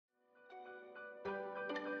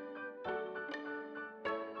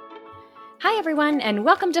Hi, everyone, and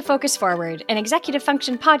welcome to Focus Forward, an executive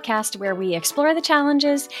function podcast where we explore the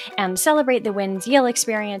challenges and celebrate the wins you'll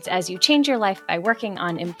experience as you change your life by working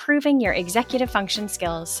on improving your executive function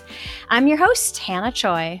skills. I'm your host, Hannah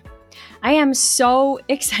Choi. I am so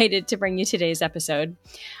excited to bring you today's episode.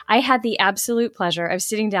 I had the absolute pleasure of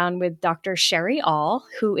sitting down with Dr. Sherry All,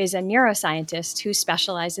 who is a neuroscientist who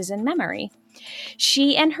specializes in memory.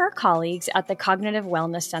 She and her colleagues at the Cognitive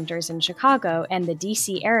Wellness Centers in Chicago and the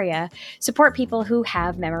DC area support people who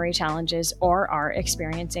have memory challenges or are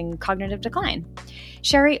experiencing cognitive decline.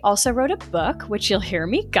 Sherry also wrote a book, which you'll hear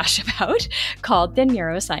me gush about, called The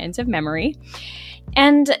Neuroscience of Memory.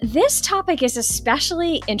 And this topic is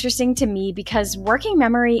especially interesting to me because working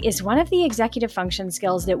memory is one of the executive function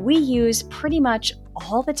skills that we use pretty much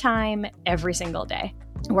all the time, every single day.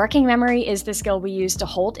 Working memory is the skill we use to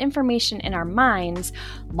hold information in our minds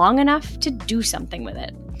long enough to do something with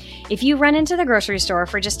it. If you run into the grocery store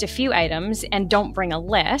for just a few items and don't bring a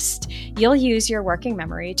list, you'll use your working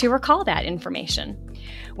memory to recall that information.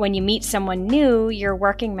 When you meet someone new, your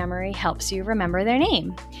working memory helps you remember their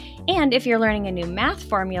name. And if you're learning a new math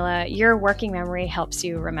formula, your working memory helps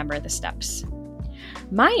you remember the steps.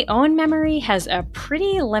 My own memory has a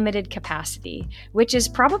pretty limited capacity, which is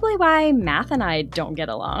probably why math and I don't get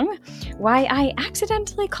along, why I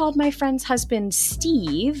accidentally called my friend's husband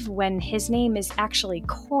Steve when his name is actually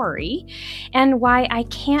Corey, and why I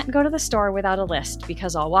can't go to the store without a list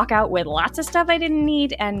because I'll walk out with lots of stuff I didn't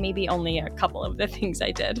need and maybe only a couple of the things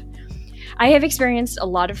I did. I have experienced a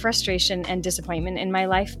lot of frustration and disappointment in my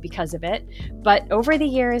life because of it, but over the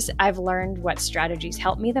years, I've learned what strategies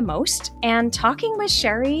help me the most, and talking with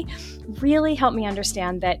Sherry really helped me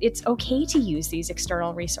understand that it's okay to use these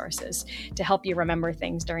external resources to help you remember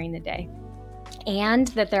things during the day, and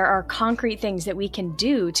that there are concrete things that we can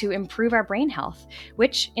do to improve our brain health,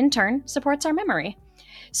 which in turn supports our memory.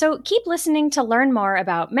 So keep listening to learn more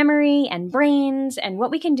about memory and brains and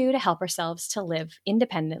what we can do to help ourselves to live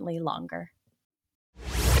independently longer.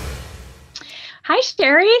 Hi,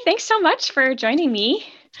 Sherry. Thanks so much for joining me.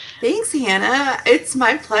 Thanks, Hannah. It's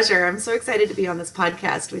my pleasure. I'm so excited to be on this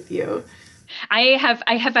podcast with you. I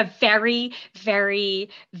have a very, very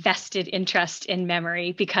vested interest in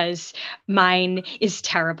memory because mine is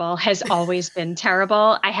terrible, has always been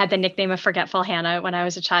terrible. I had the nickname of Forgetful Hannah when I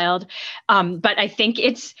was a child, but I think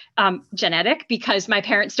it's genetic because my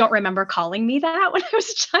parents don't remember calling me that when I was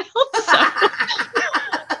a child. So.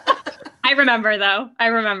 I remember, though. I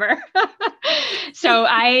remember. So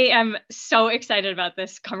I am so excited about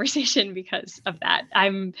this conversation because of that.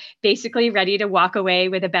 I'm basically ready to walk away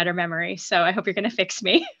with a better memory. So I hope you're going to fix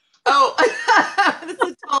me. Oh, that's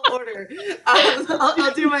a tall order.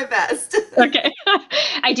 I'll do my best. Okay.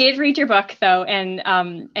 I did read your book, though, and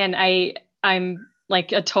I'm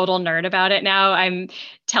like a total nerd about it now. I'm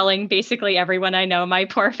telling basically everyone I know, my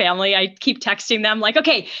poor family, I keep texting them like,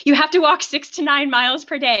 okay, you have to walk 6 to 9 miles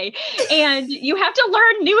per day and you have to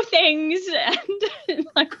learn new things and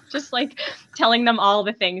like, just like telling them all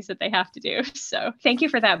the things that they have to do. So thank you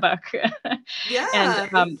for that book. Yeah.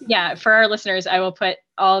 And for our listeners, I will put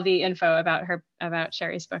all the info about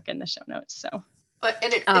Sherry's book in the show notes. So,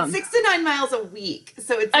 and it's 6 to 9 miles a week.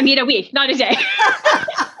 So it's a week, not a day.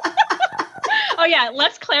 Oh, yeah.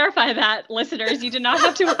 Let's clarify that, listeners. You do not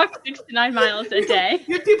have to walk 6 to 9 miles a day.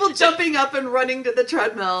 You have people jumping up and running to the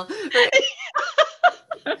treadmill. Right?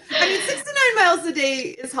 I mean, 6 to 9 miles a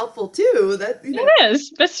day is helpful, too. It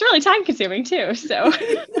is. But it's really time consuming, too. So,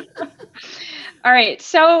 all right.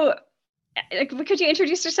 So could you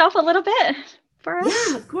introduce yourself a little bit for us?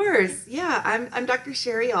 Yeah, of course. Yeah, I'm Dr.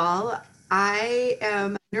 Sherry All. I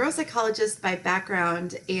am a neuropsychologist by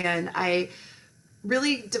background, and I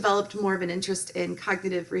really developed more of an interest in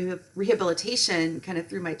cognitive rehabilitation kind of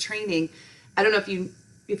through my training. I don't know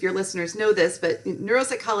if your listeners know this, but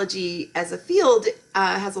neuropsychology as a field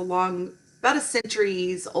has about a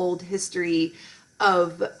centuries old history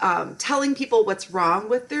of telling people what's wrong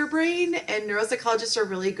with their brain, and neuropsychologists are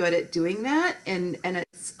really good at doing that, and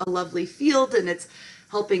it's a lovely field, and it's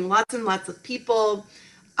helping lots and lots of people.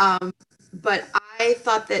 But I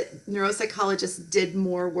thought that neuropsychologists did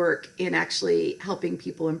more work in actually helping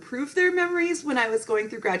people improve their memories when I was going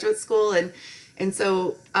through graduate school. And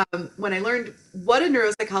so when I learned what a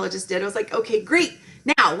neuropsychologist did, I was like, okay, great.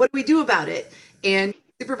 Now, what do we do about it? And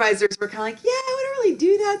supervisors were kind of like, yeah, I wouldn't really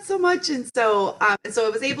do that so much. And so I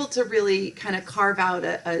was able to really kind of carve out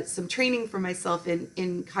some training for myself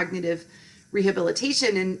in cognitive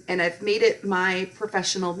rehabilitation. And I've made it my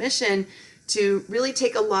professional mission to really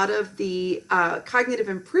take a lot of the cognitive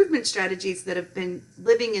improvement strategies that have been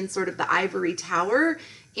living in sort of the ivory tower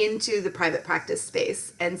into the private practice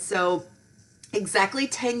space. And so exactly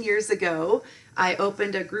 10 years ago, I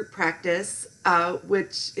opened a group practice,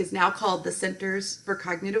 which is now called the Centers for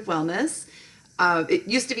Cognitive Wellness. It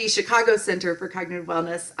used to be Chicago Center for Cognitive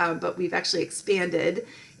Wellness, but we've actually expanded.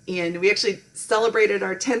 And we actually celebrated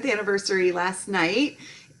our 10th anniversary last night.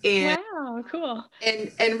 And Wow, cool.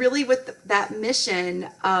 and really with that mission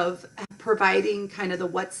of providing kind of the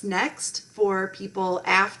what's next for people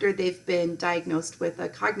after they've been diagnosed with a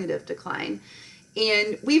cognitive decline.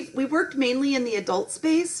 And we worked mainly in the adult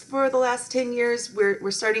space for the last 10 years. We're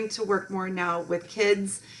starting to work more now with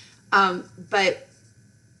kids. But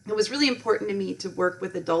it was really important to me to work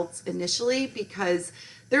with adults initially because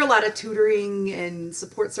there are a lot of tutoring and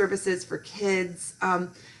support services for kids.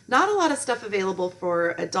 Not a lot of stuff available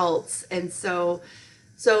for adults, and so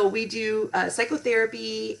we do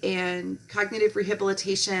psychotherapy and cognitive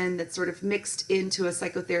rehabilitation that's sort of mixed into a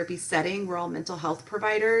psychotherapy setting. We're all mental health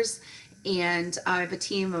providers, and I have a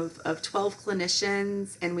team of 12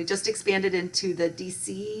 clinicians, and we just expanded into the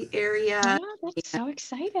DC area. Oh, that's so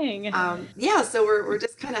exciting. Yeah, so we're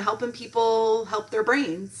just kind of helping people help their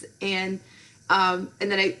brains, and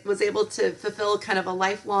then I was able to fulfill kind of a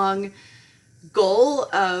lifelong goal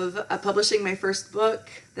of publishing my first book,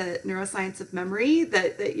 the Neuroscience of Memory,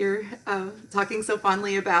 that you're talking so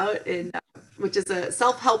fondly about, and which is a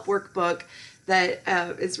self-help workbook that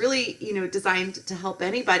is really designed to help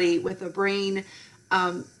anybody with a brain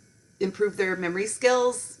improve their memory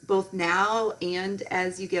skills both now and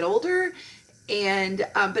as you get older, and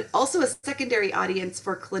but also a secondary audience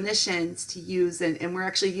for clinicians to use, and we're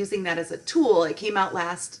actually using that as a tool. It came out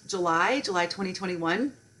last July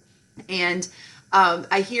 2021, and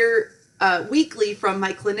I hear weekly from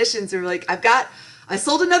my clinicians who are like, I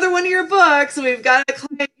sold another one of your books. So we've got a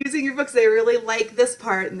client using your books. They really like this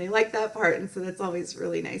part and they like that part. And so that's always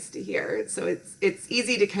really nice to hear. So it's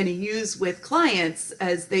easy to kind of use with clients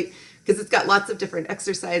because it's got lots of different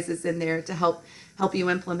exercises in there to help you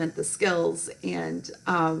implement the skills. And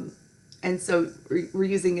so we're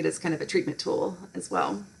using it as kind of a treatment tool as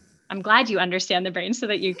well. I'm glad you understand the brain so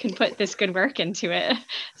that you can put this good work into it.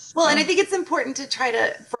 Well, and I So, think it's important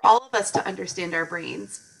for all of us to understand our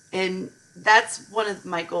brains. And that's one of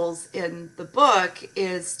my goals in the book,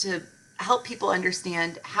 is to help people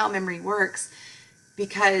understand how memory works,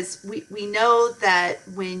 because we know that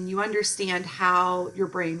when you understand how your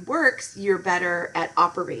brain works, you're better at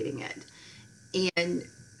operating it. And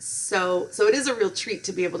so it is a real treat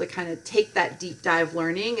to be able to kind of take that deep dive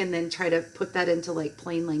learning and then try to put that into like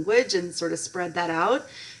plain language and sort of spread that out,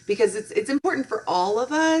 because it's important for all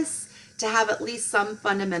of us to have at least some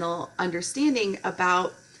fundamental understanding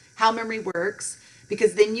about how memory works,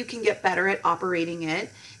 because then you can get better at operating it,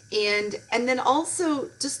 and then also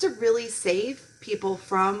just to really save people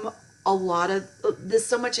from a lot of there's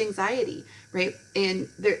so much anxiety, right? And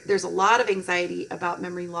there's a lot of anxiety about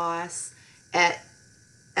memory loss at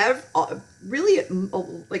really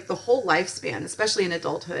like the whole lifespan, especially in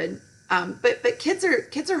adulthood. But kids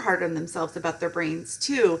are hard on themselves about their brains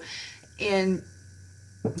too, and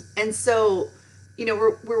so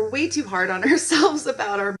we're way too hard on ourselves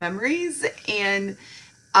about our memories, and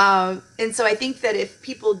so I think that if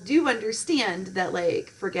people do understand that like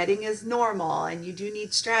forgetting is normal and you do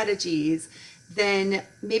need strategies, then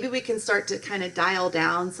maybe we can start to kind of dial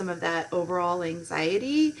down some of that overall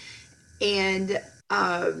anxiety. And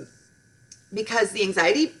because the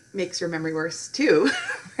anxiety makes your memory worse too,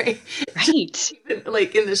 right? right.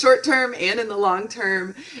 Like in the short term and in the long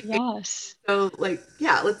term. Yes. So like,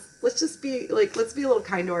 yeah, let's just be like, let's be a little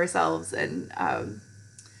kind to ourselves, and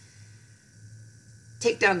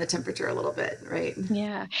take down the temperature a little bit, right?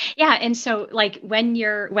 Yeah. Yeah. And so like when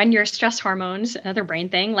your stress hormones, another brain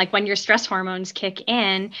thing, like when your stress hormones kick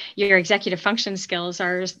in, your executive function skills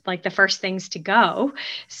are like the first things to go.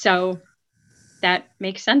 So that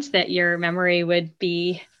makes sense that your memory would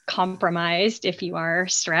be compromised if you are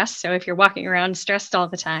stressed. So if you're walking around stressed all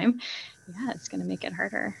the time, yeah, it's going to make it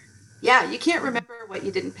harder. Yeah, you can't So, remember what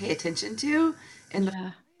you didn't pay attention to in the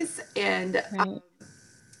yeah, place. right.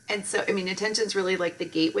 And so I mean, attention's really like the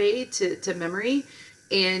gateway to memory.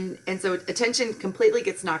 And so attention completely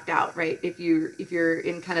gets knocked out, right? If you're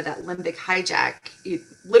in kind of that limbic hijack,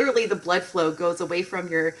 literally the blood flow goes away from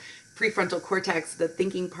your prefrontal cortex, the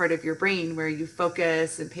thinking part of your brain where you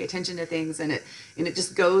focus and pay attention to things, and it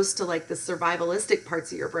just goes to like the survivalistic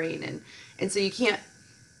parts of your brain, and so you can't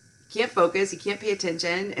focus, you can't pay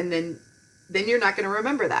attention, and then you're not going to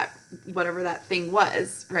remember that, whatever that thing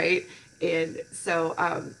was, right? And so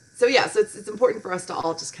yeah, so it's important for us to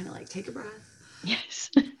all just kind of like take a breath, Yes.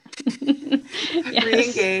 Yes.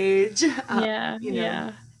 re-engage, Yeah, you know.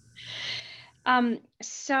 yeah.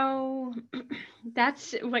 So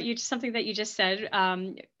that's something that you just said,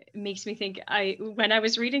 makes me think when I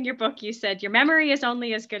was reading your book, you said your memory is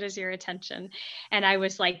only as good as your attention. And I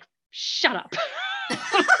was like, shut up.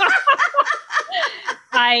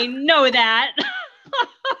 I know that.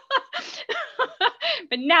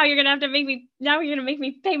 But now you're going to have to make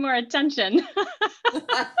me pay more attention.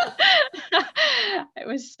 It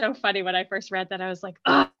was so funny when I first read that. I was like,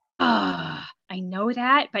 oh, I know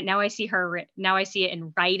that, but now I see it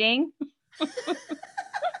in writing.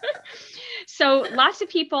 So lots of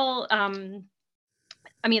people,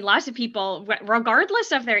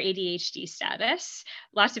 regardless of their ADHD status,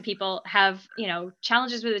 lots of people have,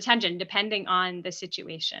 challenges with attention depending on the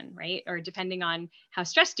situation, right? Or depending on how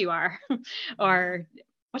stressed you are, Yeah. or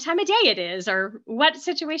what time of day it is, or what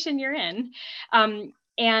situation you're in.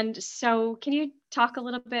 And so, can you talk a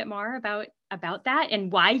little bit more about that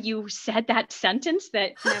and why you said that sentence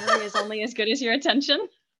that memory is only as good as your attention?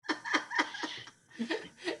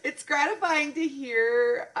 It's gratifying to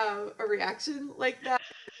hear a reaction like that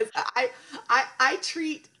because I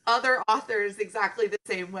treat other authors exactly the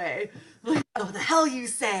same way. Like, oh, the hell you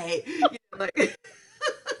say? Like,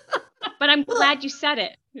 But I'm well, glad you said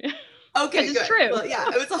it because okay, it's good. true. Well, yeah,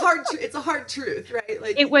 it's a hard truth, right?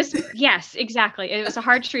 Like, It was, yes, exactly. It was a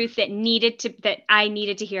hard truth that I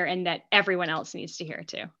needed to hear and that everyone else needs to hear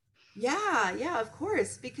too. yeah, yeah, of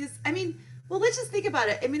course. Because I mean, well, let's just think about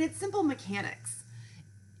it. I mean, it's simple mechanics.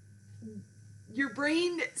 Your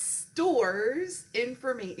brain stores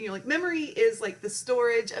information. Like memory is like the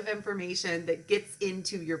storage of information that gets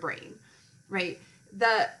into your brain, right?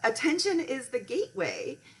 The attention is the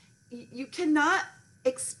gateway. You cannot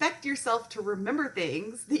expect yourself to remember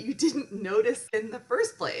things that you didn't notice in the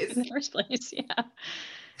first In place. the first place. Yeah.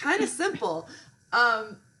 Kind of simple.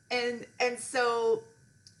 And so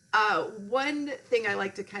one thing I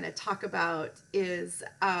like to kind of talk about is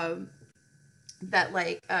that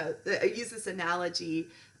like I use this analogy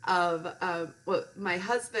of well, my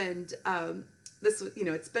husband. This was,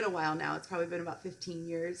 it's been a while now. It's probably been about 15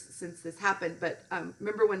 years since this happened. But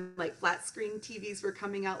remember when like flat screen TVs were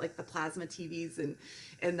coming out, like the plasma TVs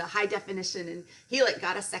and the high definition, and he like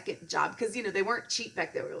got a second job because they weren't cheap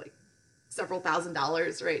back then. They were like several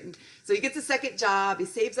 $1,000s, right? And so he gets a second job, he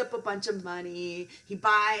saves up a bunch of money, he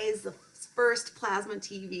buys the first plasma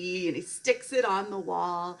TV and he sticks it on the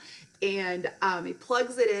wall, and he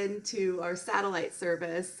plugs it into our satellite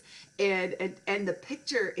service, and the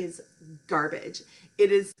picture is garbage.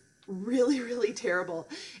 It is really, really terrible.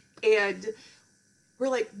 And we're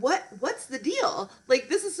like, what's the deal? Like,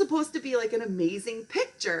 this is supposed to be like an amazing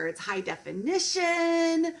picture. It's high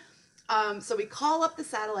definition. So we call up the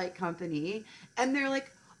satellite company, and they're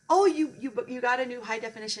like, "Oh, you got a new high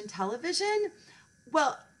definition television?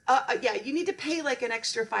 Well, yeah, you need to pay like an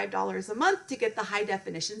extra $5 a month to get the high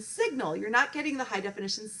definition signal. You're not getting the high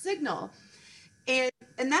definition signal." And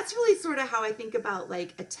that's really sort of how I think about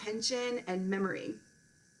like attention and memory.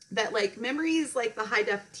 That like memory is like the high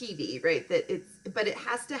def TV, right? But it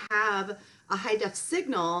has to have a high def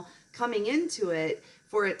signal coming into it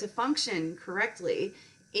for it to function correctly.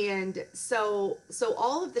 And so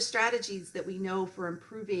all of the strategies that we know for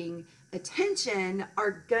improving attention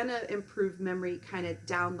are gonna improve memory kind of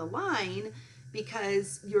down the line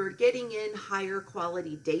because you're getting in higher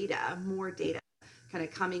quality data, more data kind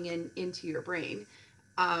of coming into your brain.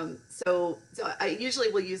 So I usually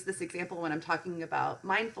will use this example when I'm talking about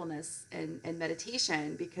mindfulness and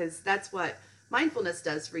meditation, because that's what mindfulness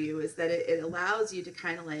does for you, is that it allows you to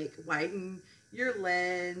kind of like widen your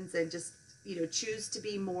lens and just choose to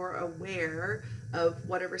be more aware of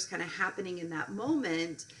whatever's kind of happening in that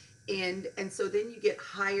moment. And so then you get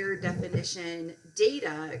higher definition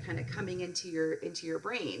data kind of coming into your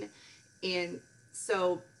brain. And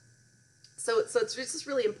so so it's just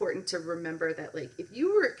really important to remember that like if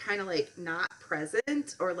you were kind of like not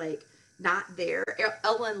present or like not there.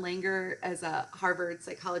 Ellen Langer, as a Harvard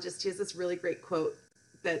psychologist, she has this really great quote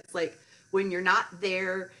that's like, when you're not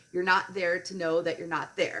there to know that you're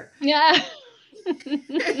not there. Yeah.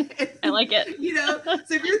 I like it.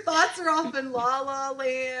 So if your thoughts are off in la la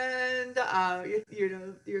land,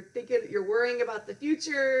 you're thinking, you're worrying about the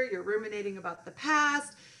future, you're ruminating about the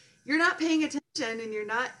past, you're not paying attention, and you're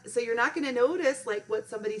not going to notice like what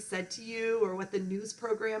somebody said to you or what the news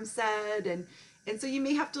program said, and so you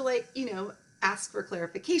may have to like ask for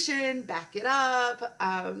clarification, back it up.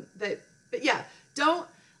 But yeah, don't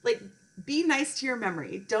like be nice to your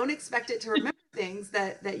memory. Don't expect it to remember things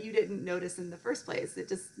that you didn't notice in the first place.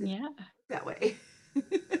 It's Yeah. that way.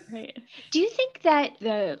 Right. Do you think that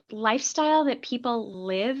the lifestyle that people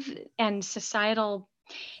live and societal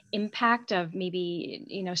impact of maybe,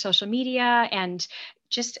 social media and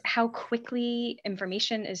just how quickly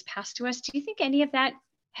information is passed to us. Do you think any of that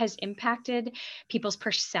has impacted people's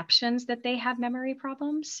perceptions that they have memory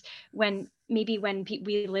problems when maybe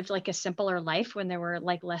we lived like a simpler life when there were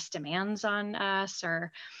like less demands on us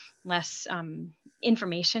or less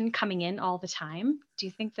information coming in all the time? Do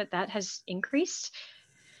you think that that has increased?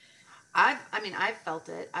 I mean, I've felt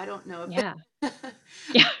it. I don't know Yeah. if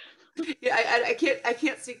Yeah. yeah, I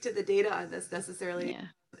can't speak to the data on this necessarily, Yeah.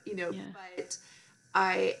 Yeah. but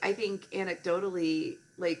I think anecdotally,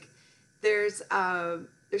 like there's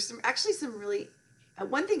some really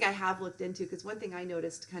one thing I have looked into, because one thing I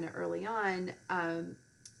noticed kind of early on,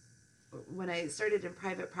 when I started in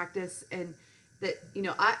private practice, and that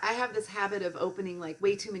I have this habit of opening like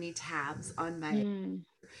way too many tabs on my Mm,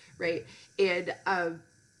 right, and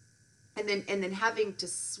and then having to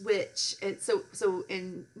switch. And so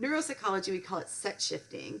in neuropsychology we call it set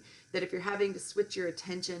shifting, that if you're having to switch your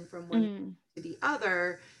attention from one mm, to the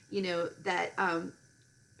other, that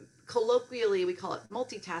colloquially we call it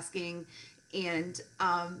multitasking. And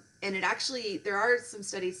it actually, there are some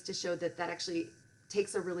studies to show that that actually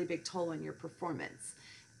takes a really big toll on your performance.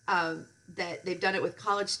 That they've done it with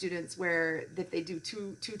college students, where if they do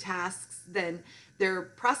two tasks, then their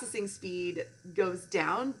processing speed goes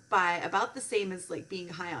down by about the same as like being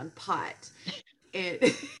high on pot. And,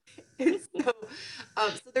 and so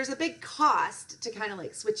there's a big cost to kind of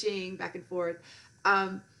like switching back and forth.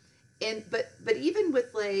 Um, and but even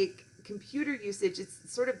with like computer usage, it's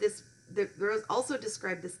sort of this, there's also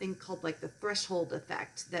described this thing called like the threshold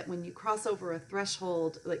effect, that when you cross over a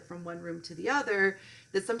threshold like from one room to the other,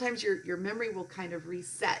 that sometimes your memory will kind of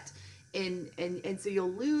reset, and so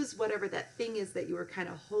you'll lose whatever that thing is that you were kind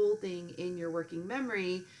of holding in your working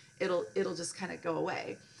memory. It'll just kind of go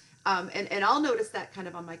away. And I'll notice that kind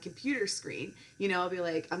of on my computer screen. I'll be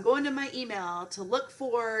like, I'm going to my email to look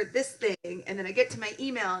for this thing, and then I get to my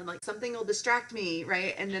email and like something will distract me,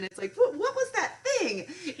 right? And then it's like, what was that thing?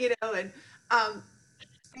 Um,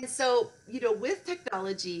 and so, with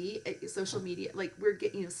technology, social media, like we're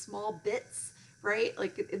getting, small bits, right?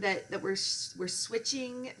 Like that we're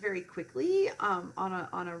switching very quickly, on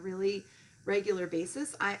a really regular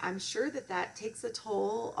basis. I'm sure that that takes a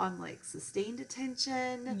toll on like sustained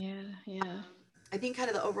attention. yeah. Yeah. I think kind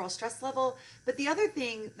of the overall stress level. But the other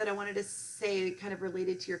thing that I wanted to say, kind of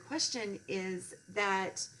related to your question, is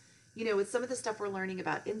that, with some of the stuff we're learning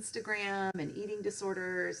about Instagram and eating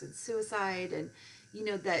disorders and suicide, and,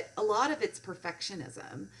 that a lot of it's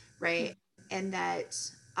perfectionism, right? And that,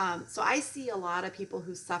 so I see a lot of people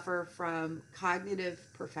who suffer from cognitive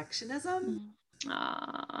perfectionism. Mm.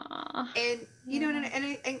 Ah, And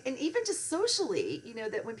yeah. and even just socially,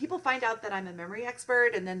 that when people find out that I'm a memory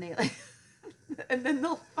expert, and then they like and then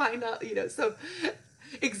they'll find out, some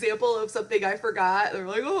example of something I forgot. They're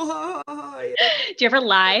like, oh, ha, ha, ha, Do you ever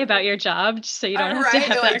lie about your job just so you don't have to right.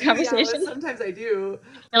 have Oh, I that do. Yeah, conversation? sometimes I do.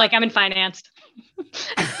 You're like, I'm in finance.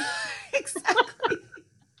 Exactly.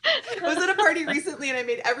 I was at a party recently, and I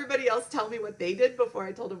made everybody else tell me what they did before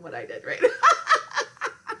I told them what I did. Right.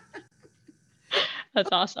 That's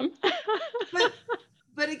awesome. but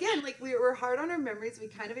but again, like we're hard on our memories. We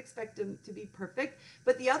kind of expect them to be perfect.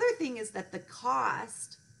 But the other thing is that the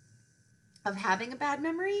cost of having a bad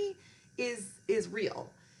memory is real.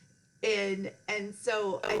 And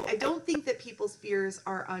so I don't think that people's fears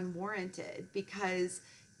are unwarranted, because,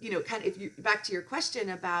 kind of, if you, back to your question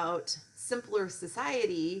about simpler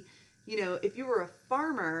society, if you were a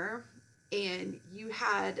farmer and you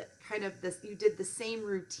had kind of this, you did the same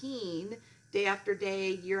routine day after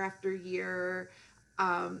day, year after year,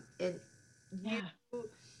 and you, Yeah.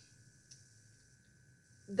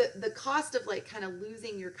 the cost of like kind of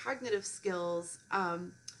losing your cognitive skills,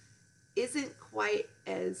 isn't quite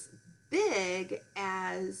as big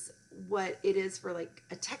as what it is for like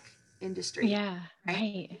a tech industry, Yeah. right?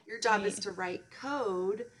 Right. If your job is Right. to write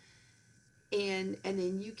code, and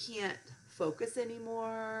then you can't focus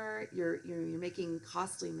anymore, you're making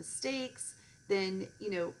costly mistakes, then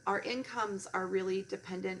our incomes are really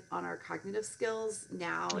dependent on our cognitive skills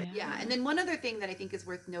now. Yeah. And Yeah. then one other thing that I think is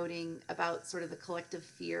worth noting about sort of the collective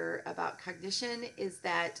fear about cognition is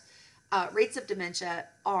that, rates of dementia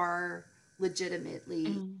are legitimately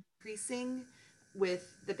Mm. increasing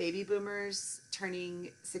with the baby boomers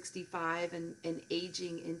turning 65, and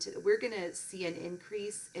aging into, we're going to see an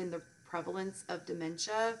increase in the prevalence of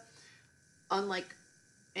dementia unlike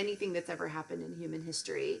anything that's ever happened in human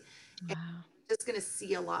history. And Wow. we're just going to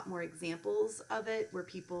see a lot more examples of it, where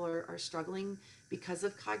people are struggling because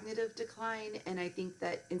of cognitive decline. And I think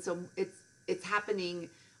that, and so it's happening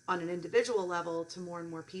on an individual level to more and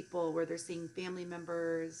more people, where they're seeing family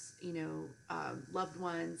members, loved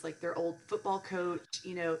ones, like their old football coach,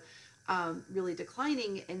 really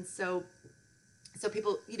declining. And so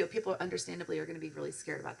people, people understandably are going to be really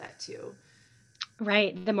scared about that too.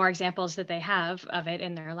 Right. The more examples that they have of it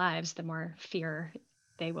in their lives, the more fear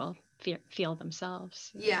they will feel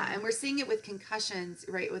themselves. Yeah, and we're seeing it with concussions,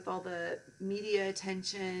 right? With all the media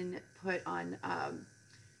attention put on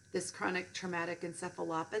this chronic traumatic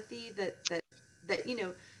encephalopathy, that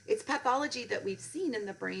it's pathology that we've seen in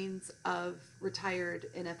the brains of retired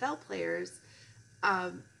NFL players,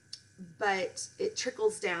 um, but it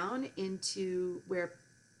trickles down into where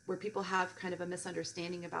people have kind of a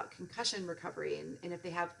misunderstanding about concussion recovery, and if they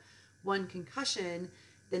have one concussion,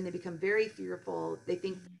 then they become very fearful. They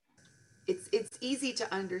think it's easy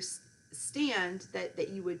to understand that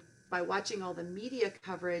you would, by watching all the media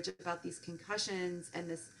coverage about these concussions and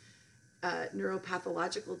this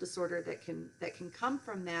neuropathological disorder that can come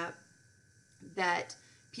from that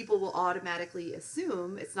people will automatically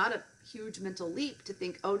assume. It's not a huge mental leap to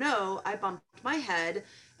think, oh no, I bumped my head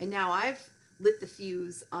and now I've lit the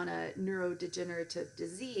fuse on a neurodegenerative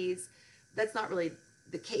disease. That's not really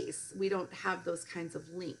the case. We don't have those kinds of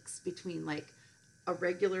links between like a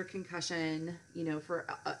regular concussion, for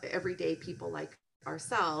everyday people like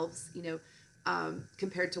ourselves,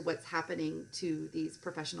 compared to what's happening to these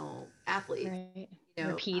professional athletes. Right. You know,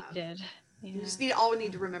 Repeated. Yeah. you just need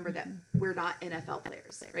to remember that we're not NFL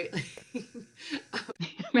players, right?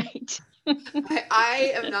 Right.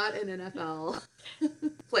 I am not an NFL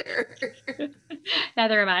player.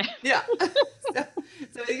 Neither am I. Yeah.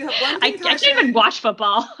 So you have one I can't concussion. even watch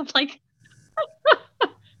football. I'm like,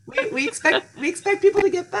 we expect people to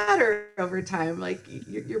get better over time. Like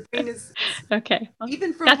your brain is okay. Well,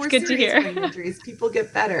 even from that's more good to serious hear. brain injuries, people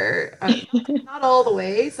get better. Not all the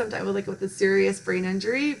way. Sometimes with a serious brain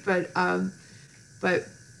injury, but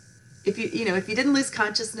if you didn't lose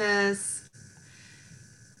consciousness,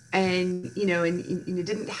 and you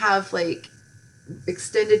didn't have like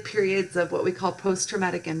extended periods of what we call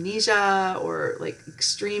post-traumatic amnesia, or like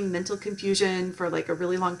extreme mental confusion for like a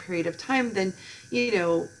really long period of time, then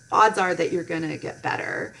odds are that you're going to get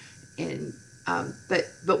better. And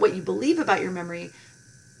but what you believe about your memory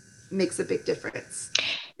makes a big difference.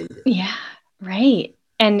 Yeah, right.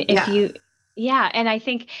 And if Yeah. you, yeah, and I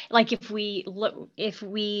think like if we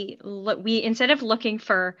instead of looking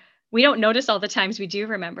for, we don't notice all the times we do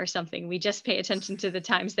remember something. We just pay attention to the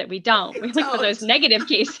times that we don't. I We look for those don't. negative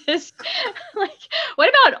cases. Like, what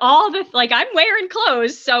about all the, like, I'm wearing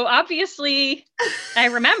clothes, so obviously I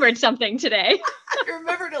remembered something today. I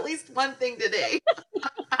remembered at least one thing today.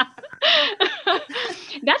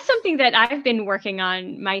 That's something that I've been working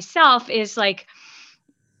on myself, is like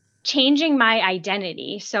changing my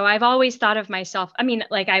identity. So I've always thought of myself, I mean,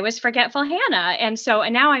 like I was forgetful Hannah. And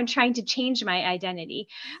now I'm trying to change my identity.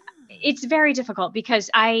 It's very difficult because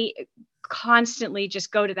I constantly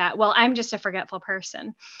just go to that. Well, I'm just a forgetful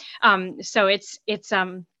person. So it's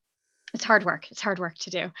hard work. It's hard work to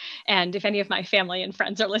do. And if any of my family and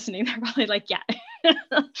friends are listening, they're probably like, yeah,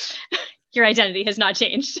 your identity has not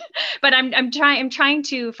changed. But I'm trying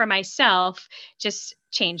to, for myself, just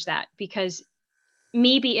change that, because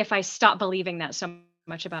maybe if I stop believing that so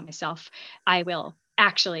much about myself, I will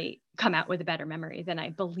actually come out with a better memory than I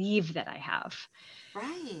believe that I have.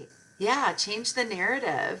 Right. Yeah. Change the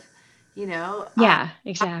narrative. You know, um, Yeah,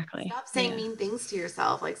 exactly. Stop saying Yeah. mean things to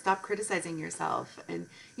yourself. Like, stop criticizing yourself. And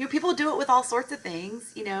people do it with all sorts of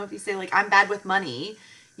things. If you say like I'm bad with money,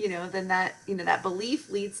 then that belief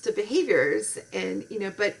leads to behaviors. And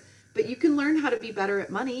but you can learn how to be better at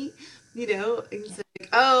money. And Yeah. so like,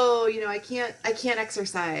 oh, I can't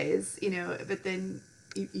exercise. But then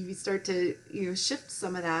you start to shift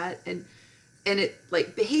some of that, and it,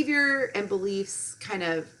 like, behavior and beliefs kind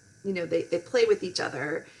of, they play with each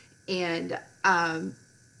other. And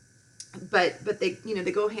but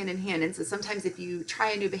they go hand in hand. And so sometimes if you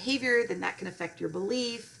try a new behavior, then that can affect your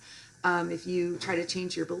belief. If you try to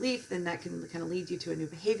change your belief, then that can kind of lead you to a new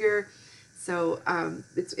behavior. So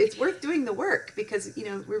it's worth doing the work, because we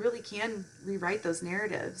really can rewrite those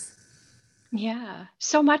narratives. Yeah.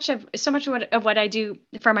 So much of what I do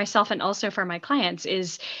for myself and also for my clients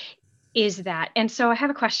is that. And so I have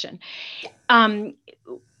a question. Yeah. Um,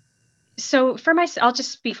 so for myself, I'll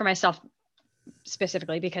just speak for myself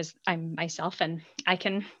specifically because I'm myself and I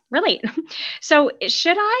can relate. So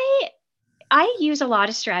should I use a lot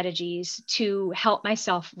of strategies to help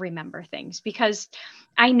myself remember things, because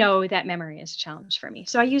I know that memory is a challenge for me.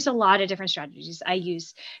 So I use a lot of different strategies. I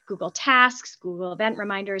use Google Tasks, Google Event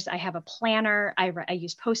Reminders. I have a planner. I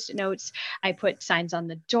use Post-it notes. I put signs on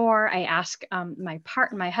the door. I ask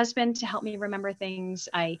my husband to help me remember things.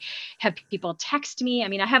 I have people text me. I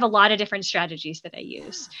mean, I have a lot of different strategies that I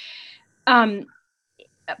use. Um,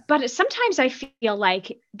 but sometimes I feel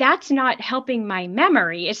like that's not helping my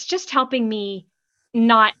memory. It's just helping me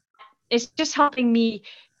not, it's just helping me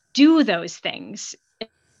do those things.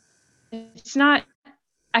 It's not,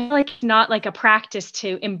 I feel like it's not like a practice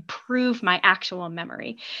to improve my actual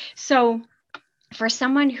memory. So for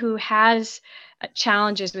someone who has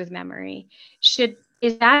challenges with memory,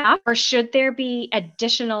 is that enough, or should there be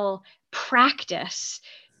additional practice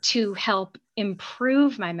to help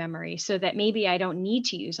improve my memory so that maybe I don't need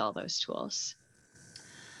to use all those tools?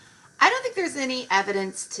 I don't think there's any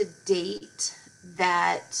evidence to date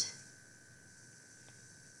that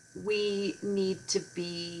we need to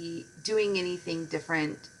be doing anything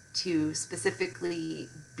different to specifically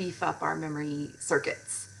beef up our memory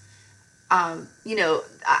circuits.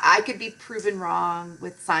 I could be proven wrong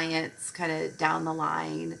with science kind of down the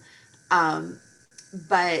line,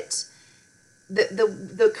 but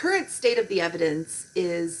the current state of the evidence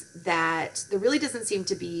is that there really doesn't seem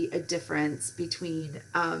to be a difference between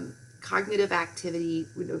cognitive activity,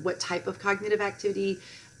 what type of cognitive activity,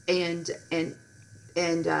 and and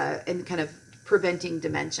and kind of preventing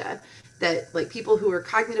dementia. That like people who are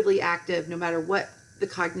cognitively active, no matter what the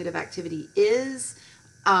cognitive activity is,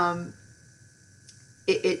 um,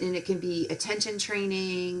 and it can be attention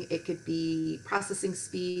training, it could be processing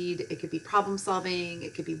speed, it could be problem solving,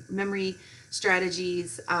 it could be memory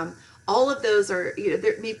strategies. All of those are,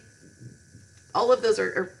 all of those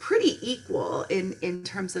are pretty equal in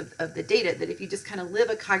terms of the data. That if you just kind of live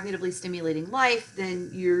a cognitively stimulating life, then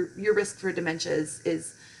your risk for dementia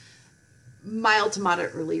is mild to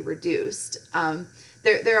moderately reduced.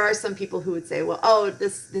 There are some people who would say, well, oh,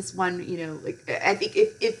 this one, like I think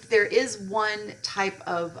if there is one type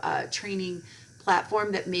of training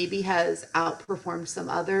platform that maybe has outperformed some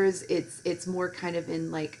others, it's more kind of in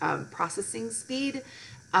like processing speed,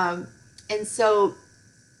 and so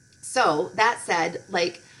that said,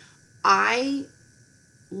 like I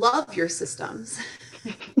love your systems.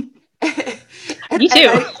 and, Me and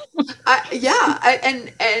too. yeah,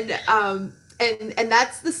 and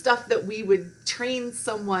that's the stuff that we would train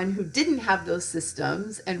someone who didn't have those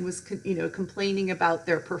systems and was complaining about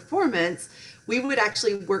their performance. We would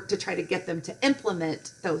actually work to try to get them to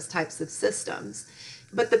implement those types of systems.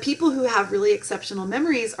 But the people who have really exceptional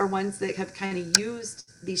memories are ones that have kind of used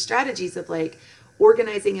these strategies of like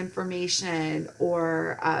organizing information,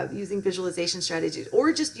 or using visualization strategies,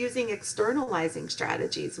 or just using externalizing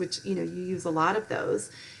strategies, which you use a lot of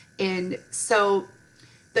those. And so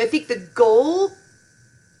I think the goal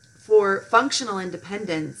for functional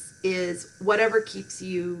independence is whatever keeps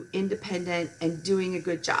you independent and doing a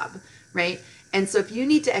good job, right? And so if you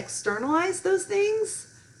need to externalize those things,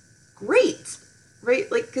 great,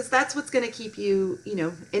 right? Like, because that's what's going to keep you,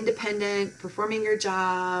 independent, performing your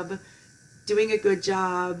job, doing a good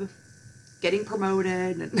job, getting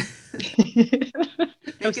promoted, and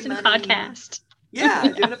making Hosting a money. podcast. Yeah,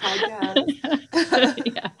 Yeah. doing a podcast.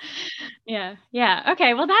 Yeah. Yeah. Yeah.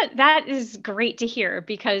 Okay. Well, that is great to hear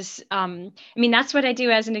because I mean that's what I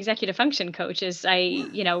do as an executive function coach is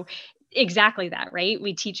Yeah, exactly that, right?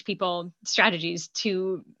 We teach people strategies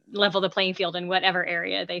to level the playing field in whatever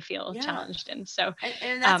area they feel yeah. challenged in. So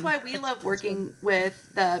And that's why we love that's good. working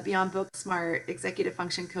with the Beyond Book Smart executive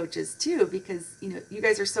function coaches too, because you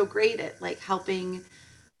guys are so great at like helping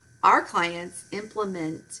our clients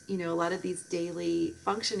implement a lot of these daily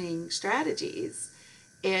functioning strategies.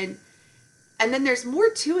 And then there's more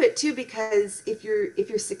to it too, because if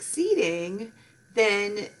you're succeeding,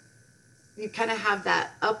 then you kind of have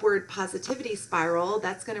that upward positivity spiral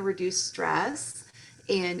that's going to reduce stress,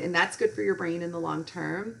 and that's good for your brain in the long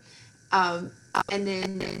term. um, and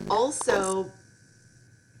then also,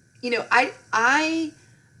 I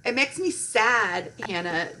it makes me sad,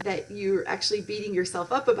 Hannah, that you're actually beating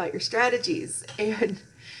yourself up about your strategies. And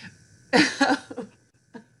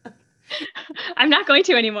I'm not going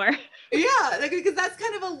to anymore. yeah, like, because that's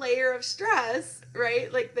kind of a layer of stress,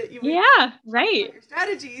 right? Like that you make Yeah, about right. your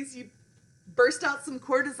strategies, you burst out some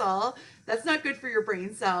cortisol. That's not good for your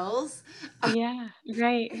brain cells. Yeah,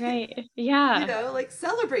 right, right. Yeah. Like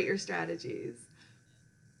celebrate your strategies.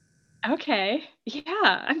 Okay.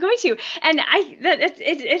 Yeah, I'm going to. And I that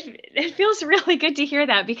it feels really good to hear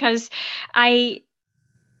that because I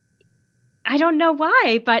I don't know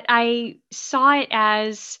why, but I saw it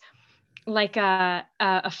as like a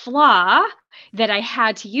flaw that I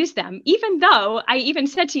had to use them, even though I even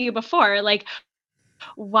said to you before, like,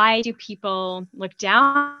 why do people look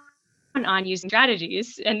down on using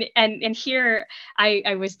strategies? And here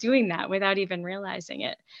I was doing that without even realizing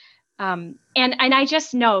it. And I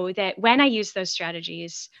just know that when I use those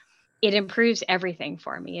strategies, it improves everything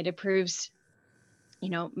for me. It improves,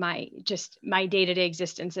 my day-to-day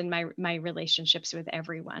existence and my relationships with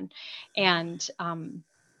everyone, and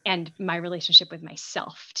and my relationship with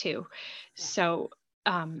myself too. Yeah. So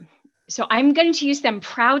um so I'm going to use them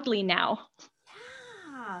proudly now.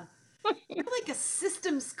 Yeah. You're like a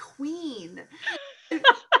systems queen. I'm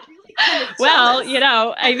really kind of Well,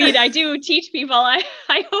 jealous. I mean, I do teach people. I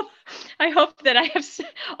hope that I have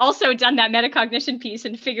also done that metacognition piece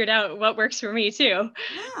and figured out what works for me too.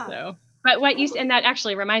 Yeah, So, but what you totally. and that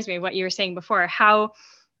actually reminds me of what you were saying before, how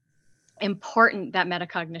important that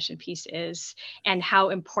metacognition piece is, and how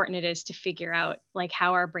important it is to figure out like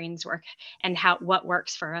how our brains work, and how what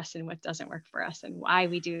works for us and what doesn't work for us, and why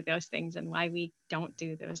we do those things and why we don't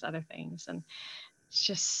do those other things. And it's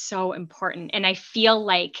just so important. And I feel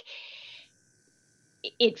like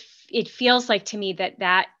it it feels like to me that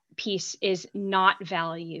that piece is not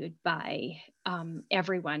valued by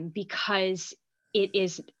everyone, because it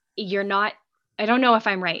is you're not, I don't know if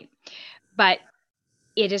I'm right, but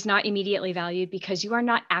it is not immediately valued because you are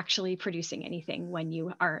not actually producing anything when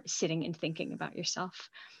you are sitting and thinking about yourself.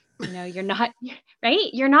 You're not, right?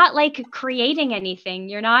 You're not like creating anything,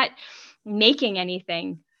 you're not making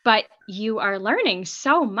anything, but you are learning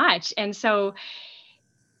so much. And so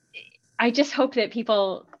I just hope that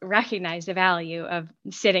people recognize the value of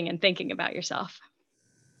sitting and thinking about yourself.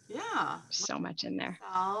 Yeah, So much in there.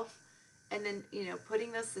 yourself, and then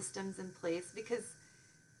putting those systems in place because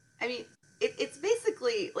I mean it's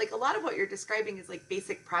basically like a lot of what you're describing is like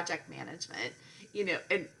basic project management,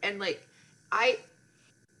 and like I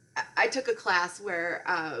I took a class where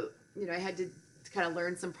I had to kind of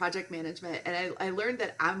learn some project management, and I learned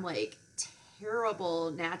that I'm like terrible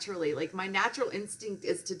naturally. Like my natural instinct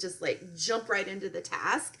is to just like jump right into the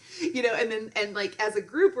task, and like as a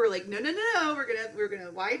group we're like, no, no, no, no, we're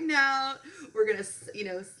gonna widen out, we're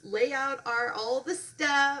gonna lay out our all the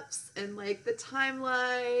steps and like the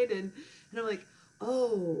timeline, and I'm like,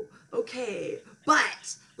 oh, okay,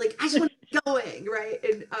 but like I just want to get going, right?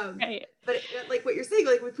 And Right. but like what you're saying,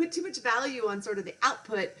 like we put too much value on sort of the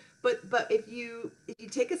output, but if you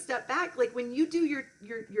take a step back, like when you do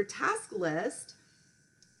your task list,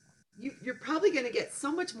 you're probably going to get so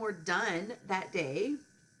much more done that day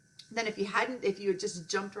than if you had just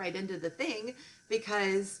jumped right into the thing,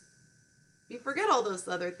 because you forget all those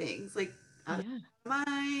other things like out of Yeah.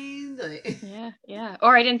 mind, like, Yeah. Yeah.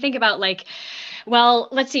 Or I didn't think about like, well,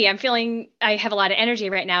 let's see, I have a lot of energy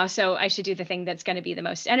right now, so I should do the thing that's going to be the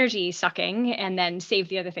most energy sucking and then save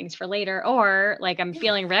the other things for later. Or like, I'm yeah,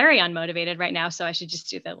 feeling very unmotivated right now, so I should just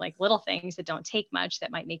do the like little things that don't take much that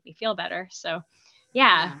might make me feel better. So,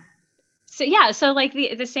 yeah. yeah, So like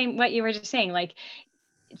the same what you were just saying, like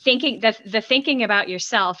the thinking about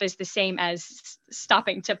yourself is the same as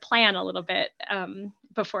stopping to plan a little bit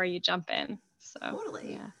before you jump in. So,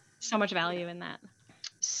 totally, yeah, so much yeah. value in that.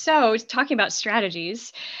 So, talking about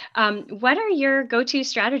strategies, what are your go-to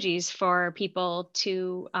strategies for people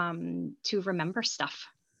to remember stuff?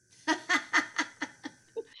 What-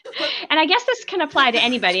 And I guess this can apply to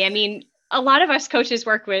anybody. I mean, a lot of us coaches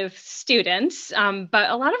work with students, but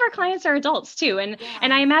a lot of our clients are adults too. And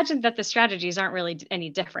yeah, I imagine that the strategies aren't really any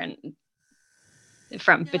different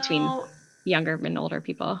from between no, younger and older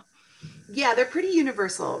people. yeah, they're pretty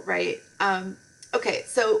universal, right? Okay,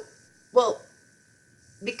 so, well,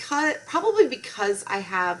 because I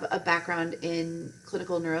have a background in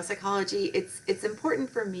clinical neuropsychology, it's important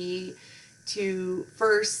for me to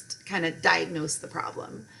first kind of diagnose the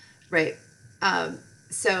problem, right? Um,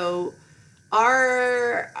 so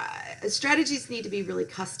our strategies need to be really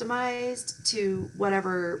customized to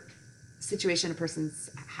whatever situation a person's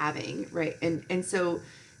having, right? And so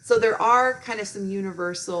there are kind of some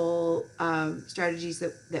universal strategies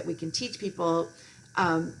that we can teach people,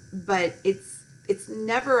 but it's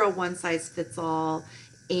never a one size fits all,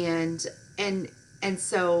 and and and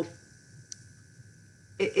so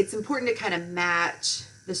it's important to kind of match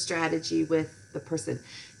the strategy with the person,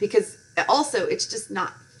 because also it's just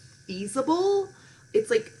not feasible. It's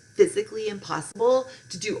like physically impossible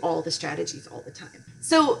to do all the strategies all the time.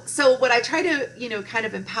 So what I try to kind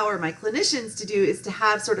of empower my clinicians to do is to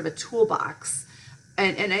have sort of a toolbox,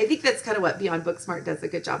 and I think that's kind of what Beyond Booksmart does a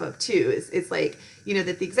good job of too. Is like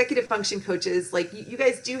that the executive function coaches, like you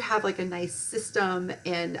guys do have like a nice system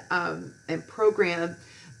and program,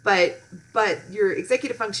 but your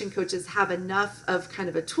executive function coaches have enough of kind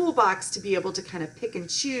of a toolbox to be able to kind of pick and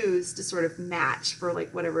choose to sort of match for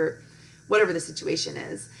like whatever the situation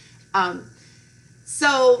is.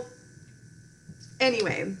 So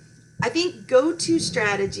anyway, I think go-to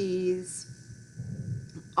strategies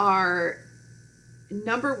are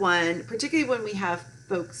number one, particularly when we have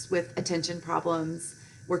folks with attention problems,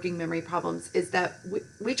 working memory problems, is that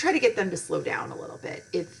we try to get them to slow down a little bit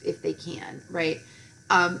if they can, right?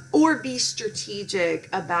 Or be strategic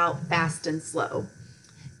about fast and slow.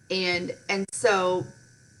 And so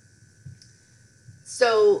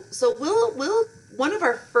we'll one of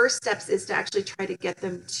our first steps is to actually try to get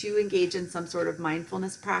them to engage in some sort of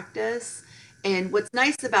mindfulness practice. And what's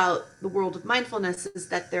nice about the world of mindfulness is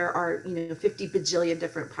that there are, 50 bajillion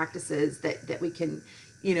different practices that we can,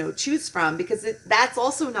 choose from, because that's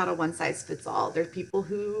also not a one size fits all. There's people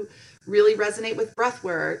who really resonate with breath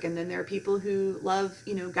work, and then there are people who love,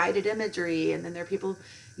 guided imagery, and then there are people,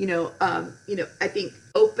 I think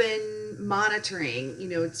open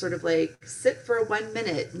monitoring, sort of like sit for 1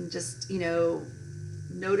 minute and just,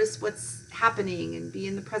 notice what's happening and be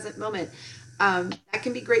in the present moment. That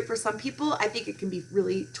can be great for some people. I think it can be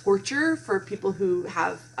really torture for people who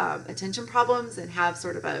have attention problems and have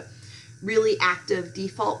sort of a really active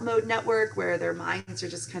default mode network where their minds are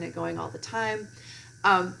just kind of going all the time.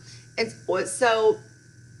 And so,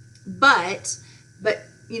 but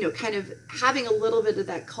kind of having a little bit of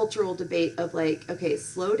that cultural debate of like, okay,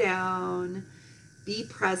 slow down, be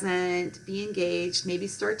present, be engaged, maybe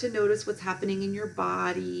start to notice what's happening in your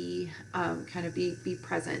body, kind of be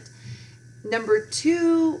present. Number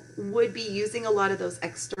two would be using a lot of those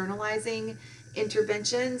externalizing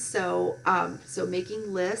interventions. So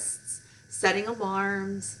making lists, setting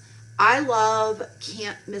alarms. I love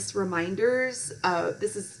can't miss reminders.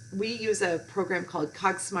 We use a program called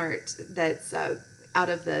CogSmart that's out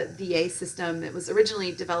of the VA system. It was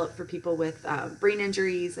originally developed for people with brain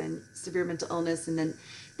injuries and severe mental illness, and then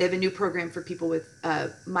they have a new program for people with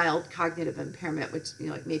mild cognitive impairment, which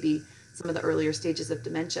like maybe some of the earlier stages of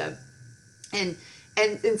dementia. And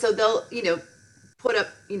so they'll put up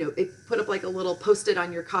like a little post-it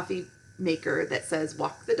on your coffee maker that says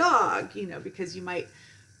walk the dog, because you might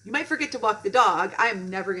forget to walk the dog. I'm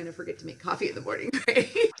never going to forget to make coffee in the morning,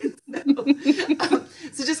 right?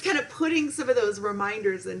 So just kind of putting some of those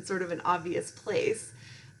reminders in sort of an obvious place.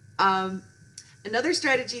 Another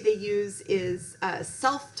strategy they use is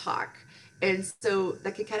self-talk. And so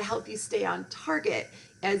that can kind of help you stay on target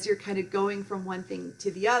as you're kind of going from one thing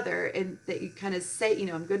to the other, and that you kind of say,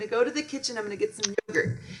 I'm going to go to the kitchen, I'm going to get some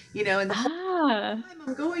yogurt, and the whole time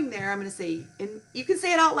I'm going there, I'm going to say, and you can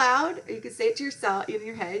say it out loud, or you can say it to yourself in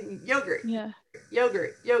your head, yogurt, yeah,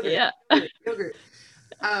 yogurt, yeah. yogurt.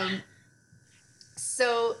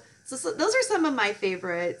 So those are some of my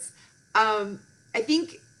favorites. I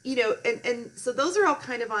think, and so those are all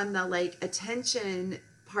kind of on the like attention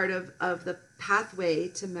part of the pathway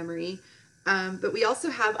to memory. But we also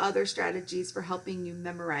have other strategies for helping you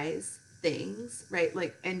memorize things, right?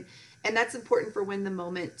 Like, and that's important for when the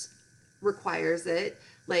moment requires it,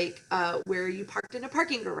 like where you parked in a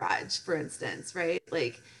parking garage, for instance, right?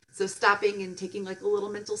 Like, so stopping and taking like a little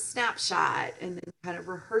mental snapshot and then kind of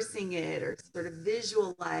rehearsing it or sort of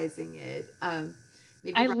visualizing it.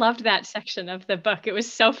 I loved that section of the book. It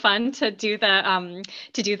was so fun to do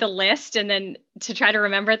the list, and then to try to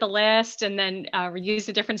remember the list, and then use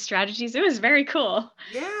the different strategies. It was very cool.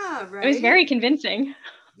 Yeah, right. It was very convincing.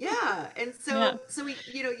 Yeah, and Yeah. so we,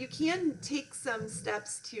 you can take some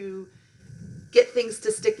steps to get things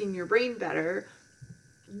to stick in your brain better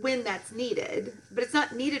when that's needed, but it's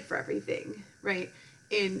not needed for everything, right?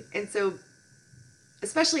 And so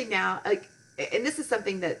especially now, like, and this is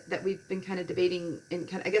something that we've been kind of debating and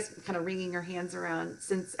kind of wringing our hands around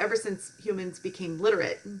ever since humans became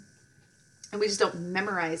literate, and we just don't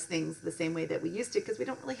memorize things the same way that we used to because we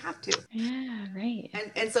don't really have to. Yeah, right.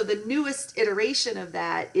 And so the newest iteration of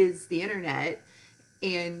that is the internet,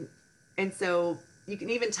 and so you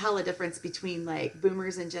can even tell a difference between like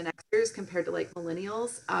boomers and Gen Xers compared to like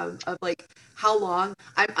millennials, of like how long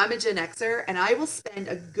I'm a Gen Xer, and I will spend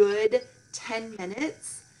a good 10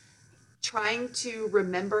 minutes trying to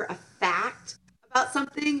remember a fact about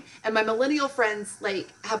something, and my millennial friends like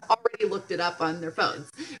have already looked it up on their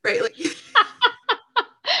phones, right? Like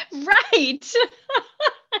Right.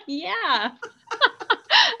 Yeah.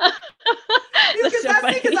 That's so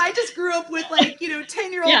funny. because I just grew up with like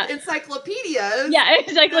 10-year-old encyclopedias. Yeah,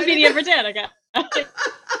 Encyclopedia Britannica.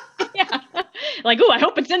 Yeah. Like, oh, I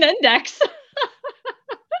hope it's an index.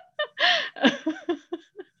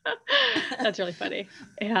 That's really funny.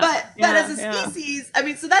 Yeah, But as yeah, a yeah. species, I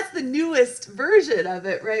mean, so that's the newest version of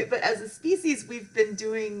it, right? But as a species, we've been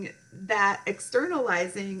doing that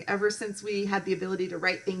externalizing ever since we had the ability to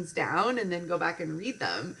write things down and then go back and read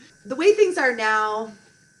them. The way things are now,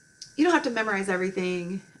 you don't have to memorize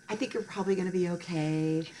everything. I think you're probably going to be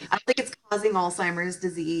okay. I don't think it's causing Alzheimer's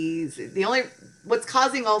disease. The only what's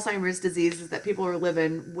causing Alzheimer's disease is that people are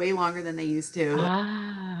living way longer than they used to.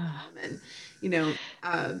 Ah. And you know,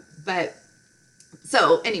 but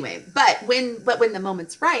so anyway, but when the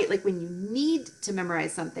moment's right, like when you need to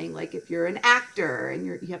memorize something, like if you're an actor and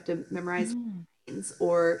you have to memorize Mm. lines,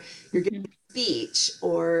 or you're giving Mhm. a speech,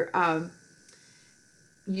 or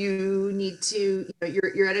you need to,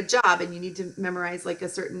 you're at a job and you need to memorize like a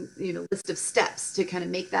certain, list of steps to kind of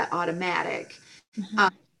make that automatic. um,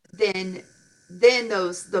 Mhm. then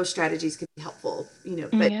those strategies can be helpful,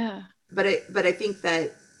 but Yeah. but I think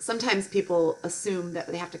that sometimes people assume that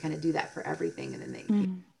they have to kind of do that for everything, and then they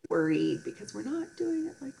Mm. worried because we're not doing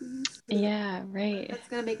it like we used to. Yeah, right. That's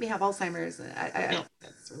going to make me have Alzheimer's. And I don't think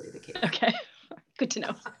that's really the case. Okay. Good to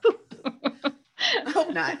know. I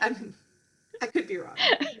hope not. I could be wrong.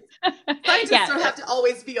 Scientists don't Yeah, have to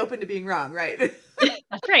always be open to being wrong, right?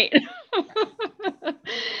 that's right.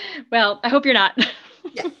 Well, I hope you're not.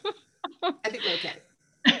 Yeah, I think we're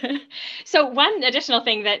okay. So one additional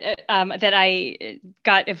thing that I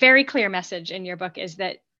got a very clear message in your book is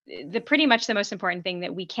that the pretty much the most important thing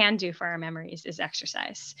that we can do for our memories is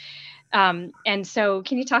exercise. And so,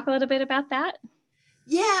 can you talk a little bit about that?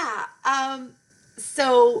 Yeah.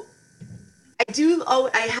 So I do. Oh,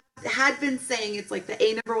 had been saying it's like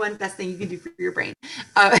the number one best thing you can do for your brain,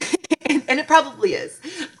 uh, and it probably is.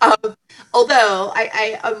 Although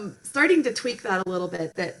I am starting to tweak that a little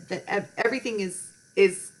bit. That everything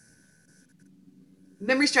is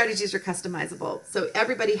memory strategies are customizable. So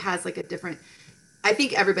everybody has like a different. I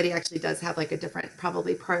think everybody actually does have like a different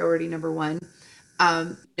probably priority number one.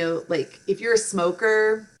 Like if you're a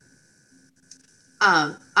smoker,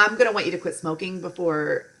 I'm gonna want you to quit smoking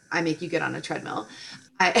before I make you get on a treadmill.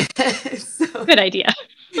 I, so Good idea.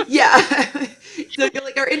 yeah. So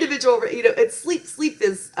like our individual, it's sleep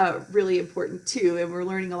is really important too, and we're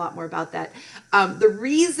learning a lot more about that. The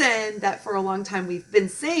reason that for a long time we've been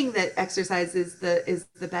saying that exercise is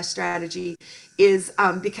the best strategy is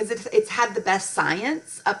because it's had the best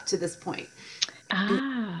science up to this point. And,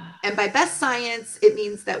 Ah, and by best science, it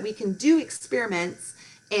means that we can do experiments,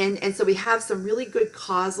 and so we have some really good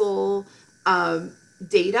causal um,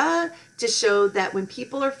 data to show that when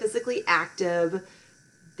people are physically active,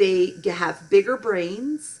 they have bigger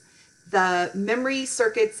brains. The memory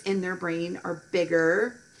circuits in their brain are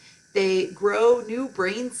bigger. They grow new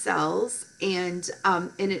brain cells, and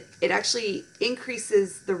it actually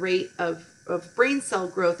increases the rate of brain cell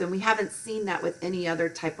growth. And we haven't seen that with any other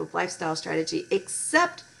type of lifestyle strategy,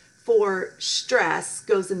 except for stress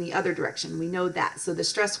goes in the other direction. We know that. So the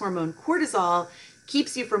stress hormone cortisol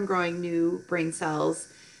keeps you from growing new brain cells.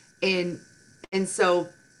 And and so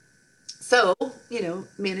so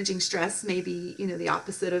managing stress may be the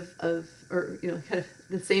opposite of or kind of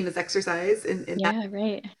the same as exercise in that. yeah,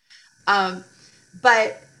 right. um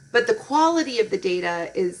but the quality of the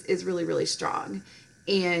data is really really strong.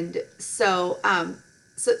 And so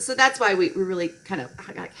that's why we really kind of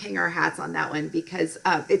hang our hats on that one, because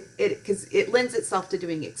it lends itself to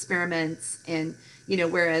doing experiments. And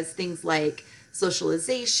whereas things like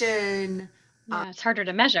socialization, Yeah, it's harder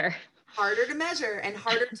to measure. harder to measure and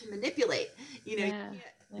harder to manipulate. You Yeah, can't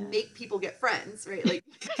yeah, make people get friends, right? Like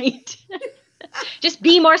right. Just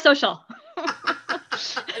be more social.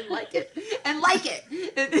 and like it and like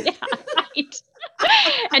Yeah, it. right.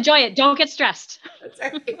 Enjoy it. Don't get stressed. That's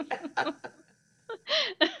right.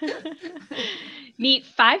 Meet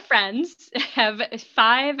five friends, have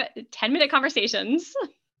five 10-minute conversations,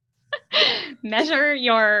 Yeah. measure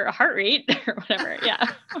your heart rate or whatever. Yeah.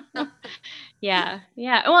 Yeah.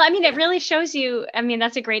 Yeah. Well, I mean, it really shows you. I mean,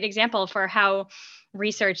 that's a great example for how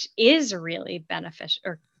research is really beneficial,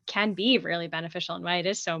 or can be really beneficial, and why it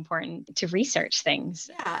is so important to research things.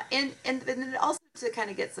 Yeah, and then also to kind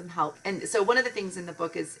of get some help. And so one of the things in the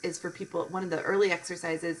book is for people. One of the early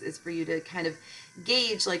exercises is for you to kind of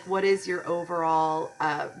gauge like what is your overall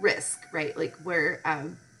risk, right? Like where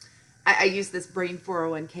I use this brain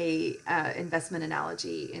 401k investment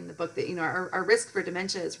analogy in the book, that our risk for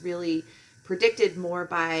dementia is really predicted more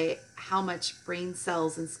by how much brain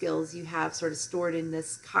cells and skills you have sort of stored in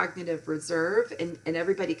this cognitive reserve. And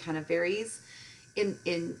everybody kind of varies in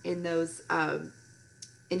those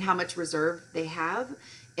in how much reserve they have.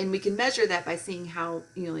 And we can measure that by seeing how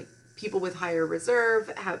like people with higher reserve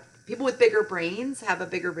have, people with bigger brains have a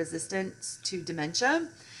bigger resistance to dementia.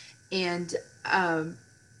 and um,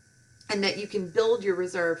 and that you can build your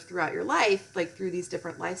reserve throughout your life, like through these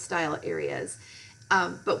different lifestyle areas.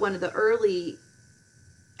 But one of the early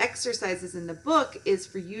exercises in the book is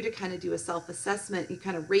for you to kind of do a self-assessment. You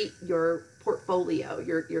kind of rate your portfolio,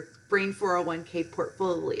 your brain 401k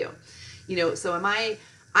portfolio. So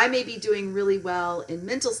I may be doing really well in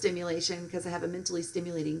mental stimulation because I have a mentally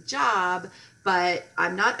stimulating job, but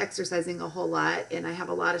I'm not exercising a whole lot and I have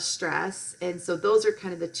a lot of stress. And so those are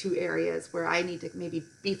kind of the two areas where I need to maybe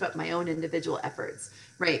beef up my own individual efforts,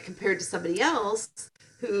 right? Compared to somebody else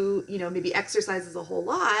who, maybe exercises a whole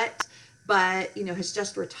lot, but, has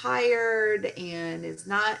just retired and is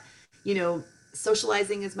not, you know,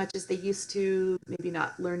 socializing as much as they used to, maybe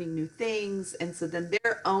not learning new things. And so then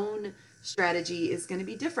their own strategy is going to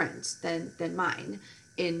be different than mine.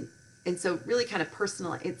 In and so really kind of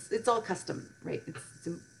personal. It's all custom, right?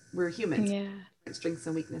 We're humans, Yeah. strengths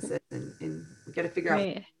and weaknesses, and we got to figure out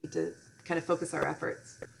Right. to kind of focus our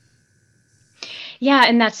efforts. Yeah,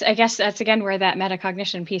 and I guess that's again where that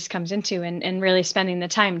metacognition piece comes into, and really spending the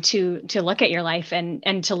time to look at your life and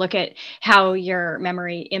to look at how your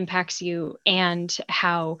memory impacts you and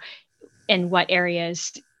how and what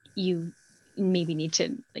areas you maybe need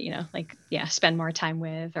to, like, yeah, spend more time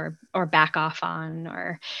with or back off on,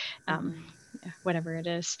 or um, Mm-hmm. yeah, whatever it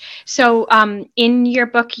is. So in your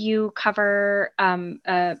book, you cover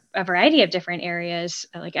a variety of different areas,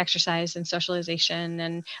 like exercise and socialization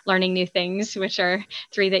and learning new things, which are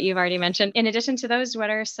three that you've already mentioned. In addition to those, what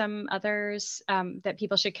are some others that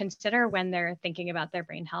people should consider when they're thinking about their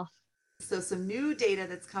brain health? So some new data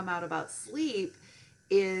that's come out about sleep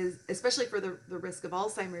is, especially for the risk of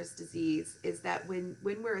Alzheimer's disease, is that when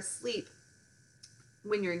we're asleep,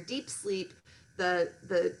 when you're in deep sleep, the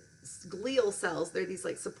glial cells, they're these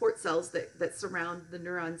like support cells that surround the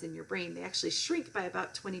neurons in your brain, they actually shrink by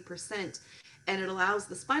about 20%, and it allows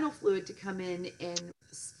the spinal fluid to come in and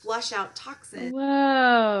flush out toxins.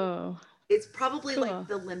 Whoa, It's probably like cool.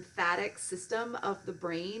 the lymphatic system of the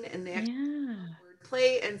brain, and they actually Yeah.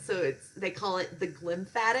 wordplay, and so they call it the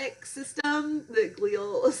glymphatic system, the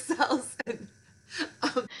glial cells.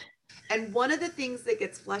 Um, and one of the things that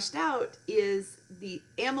gets flushed out is the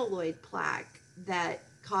amyloid plaque that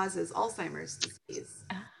causes Alzheimer's disease.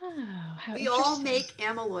 Oh, how We all interesting. make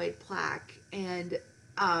amyloid plaque, and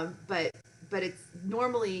but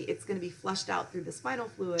it's going to be flushed out through the spinal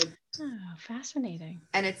fluid, Oh, fascinating.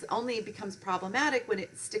 and it's only becomes problematic when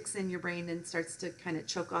it sticks in your brain and starts to kind of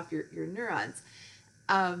choke off your neurons.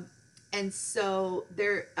 Um, and so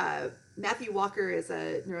Matthew Walker is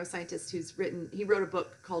a neuroscientist he wrote a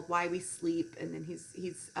book called Why We Sleep, and then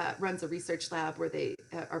he's runs a research lab where they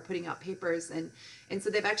are putting out papers, and so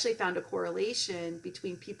they've actually found a correlation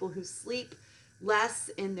between people who sleep less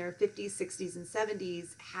in their 50s, 60s, and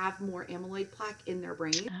 70s have more amyloid plaque in their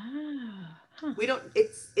brain. Oh, huh. We don't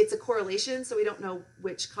it's a correlation, so we don't know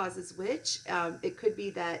which causes which. It could be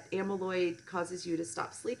that amyloid causes you to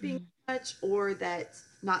stop sleeping Mm, much, or that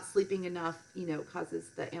not sleeping enough causes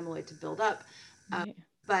the amyloid to build up. um, right.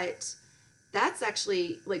 but that's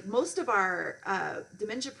actually, like, most of our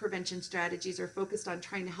dementia prevention strategies are focused on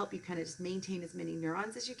trying to help you kind of just maintain as many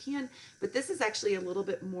neurons as you can, but this is actually a little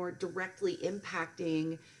bit more directly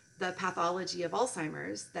impacting the pathology of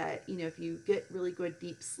Alzheimer's. That if you get really good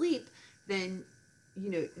deep sleep, then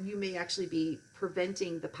you may actually be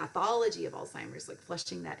preventing the pathology of Alzheimer's, like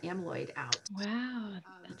flushing that amyloid out. Wow,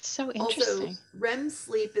 that's so Also, interesting. REM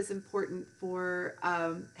sleep is important for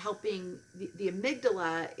helping. The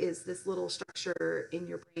amygdala is this little structure in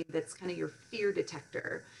your brain that's kind of your fear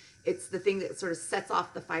detector. It's the thing that sort of sets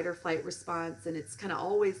off the fight or flight response, and it's kind of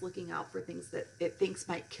always looking out for things that it thinks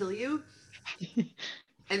might kill you.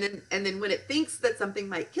 And then when it thinks that something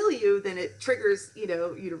might kill you, then it triggers you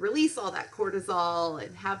to release all that cortisol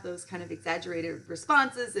and have those kind of exaggerated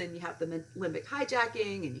responses, and you have the limbic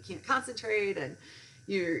hijacking, and you can't concentrate, and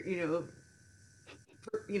you're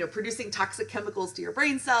producing toxic chemicals to your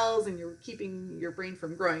brain cells, and you're keeping your brain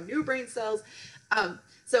from growing new brain cells.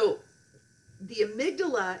 So the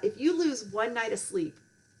amygdala, if you lose one night of sleep,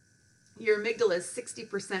 your amygdala is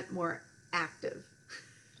 60% more active.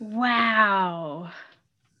 Wow,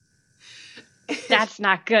 that's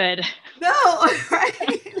not good. No,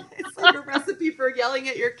 right? It's like a recipe for yelling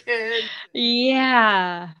at your kids.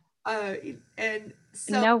 Yeah, Uh, and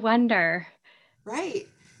so, no wonder. right.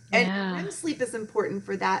 And Yeah. REM sleep is important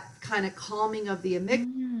for that kind of calming of the amygdala. You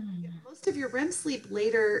Mm. get most of your REM sleep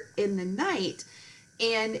later in the night.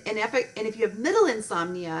 And if you have middle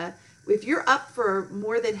insomnia, if you're up for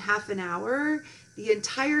more than half an hour, the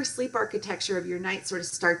entire sleep architecture of your night sort of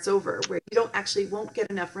starts over, where you don't actually won't get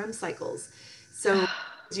enough REM cycles. So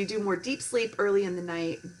you do more deep sleep early in the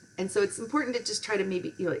night, And so it's important to just try to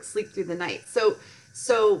maybe, like sleep through the night. So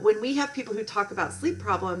when we have people who talk about sleep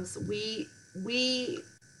problems, we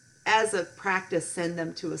as a practice send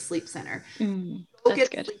them to a sleep center. Go That's get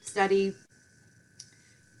a good. sleep study.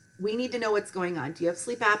 We need to know what's going on. Do you have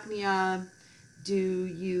sleep apnea? Do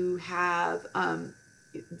you have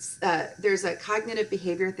there's a cognitive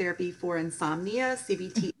behavior therapy for insomnia,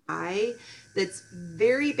 CBTI, that's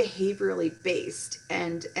very behaviorally based,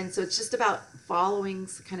 and so it's just about following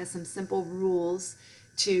kind of some simple rules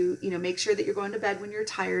to make sure that you're going to bed when you're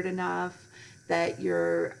tired enough, that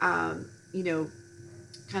you're kind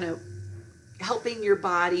of helping your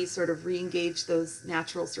body sort of re-engage those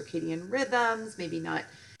natural circadian rhythms, maybe not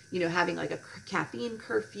having like a caffeine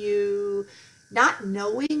curfew. Not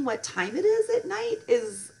knowing what time it is at night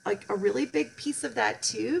is like a really big piece of that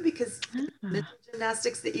too, because mental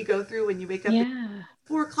gymnastics that you go through when you wake up at Yeah.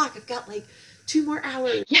 4 o'clock, I've got like 2 more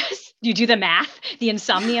hours. Yes. You do the math, the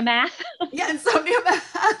insomnia math. Yeah, insomnia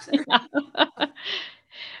math. Yeah.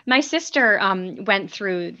 My sister went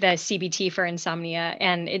through the CBT for insomnia,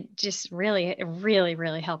 and it just really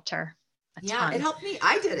helped her a Yeah, it ton. helped me.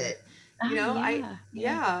 I did it. Oh, I yeah. Yeah.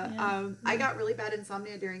 yeah. Yeah. I Yeah. got really bad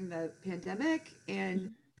insomnia during the pandemic and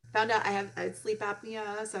Mhm. found out I had sleep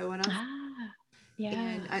apnea, so I went on. Ah, And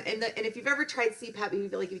yeah. and if you've ever tried CPAP, you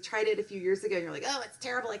feel like you tried it a few years ago, and you're like, oh, it's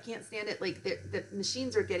terrible, I can't stand it. Like the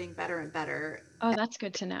machines are getting better and better. Oh, that's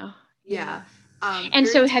good to know. Yeah, Yeah. And very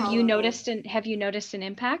so tolerable. have you noticed an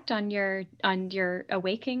impact on your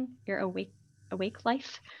awake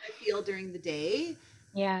life? I feel during the day,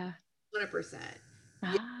 Yeah. 100%.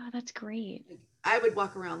 Yeah, Ah, that's great. like I would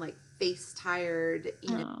walk around like face tired,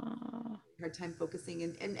 Oh, hard time focusing,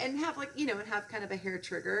 and have like and have kind of a hair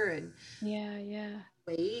trigger and yeah, yeah.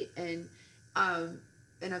 weight, um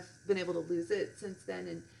and I've been able to lose it since then.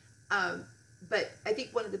 And um but I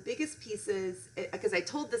think one of the biggest pieces, because I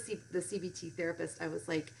told the CBT therapist, I was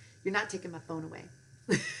like, you're not taking my phone away.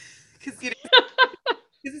 Because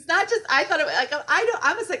because it's not just, I thought it like, I know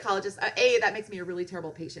I'm a psychologist. That makes me a really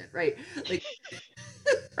terrible patient, right? Like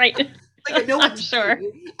Right. I know what I'm to sure.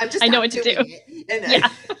 do. I'm just I know not what to doing do. it, and Yeah.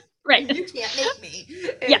 Right. and you can't make me.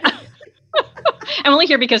 Yeah. And I'm only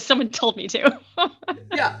here because someone told me to.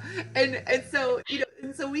 yeah, and so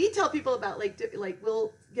we tell people about like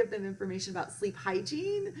we'll give them information about sleep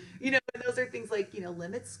hygiene, and those are things like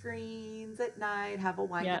limit screens at night, have a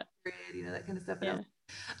wind down Yeah. period, that kind of stuff. And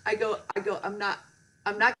Yeah. I go, I'm not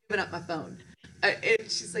giving up my phone. And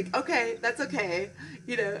she's like, okay, that's okay.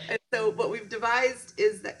 And so what we've devised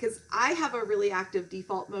is that, because I have a really active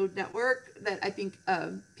default mode network that I think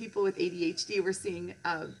people with ADHD we're seeing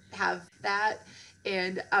have that.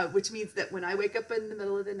 And which means that when I wake up in the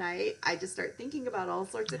middle of the night, I just start thinking about all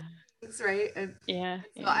sorts of things, right? And Yeah.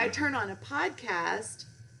 so I Yeah. turn on a podcast,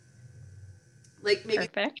 like maybe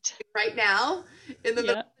Perfect. right now in the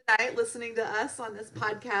middle Yeah. of the night, listening to us on this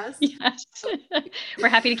podcast. Yes. We're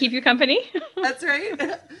happy to keep you company. That's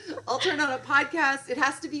right. I'll turn on a podcast. It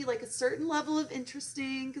has to be like a certain level of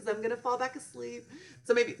interesting because I'm gonna fall back asleep.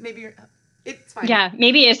 So maybe it's fine. Yeah.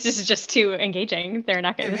 Maybe this is just too engaging. They're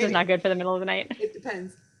not good. Yeah, This is maybe not good for the middle of the night. it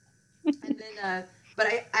depends. And then, but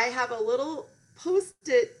I have a little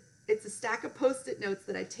post-it. It's a stack of post-it notes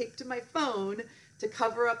that I tape to my phone to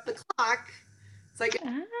cover up the clock, so I get the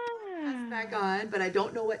podcast back Ah, on, but I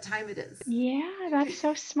don't know what time it is. yeah, that's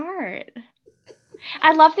so smart.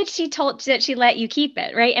 I love that she let you keep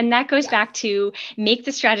it, right? And that goes Yeah, back to make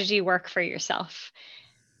the strategy work for yourself.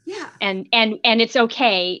 yeah, And it's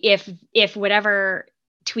okay if whatever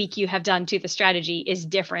tweak you have done to the strategy is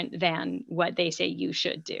different than what they say you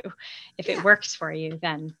should do. If it yeah. works for you,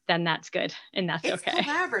 then that's good and that's It's okay.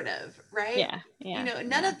 collaborative, right? Yeah, yeah, None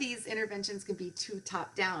yeah, of these interventions can be too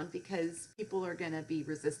top down because people are going to be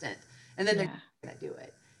resistant, and then they're yeah, going to do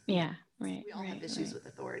it. yeah. Right, We all have right, issues right. with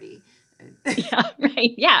authority. And Yeah,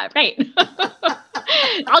 right. Yeah, right.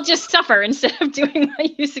 I'll just suffer instead of doing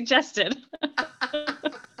what you suggested.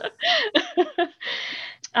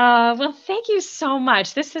 Well, thank you so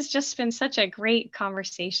much. This has just been such a great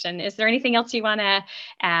conversation. Is there anything else you want to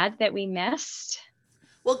add that we missed?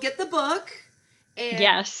 we'll get the book, and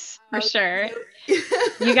Yes, for uh, you sure. know,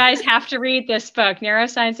 You guys have to read this book,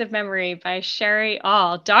 Neuroscience of Memory by Sherry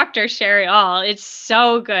All, Dr. Sherry All. It's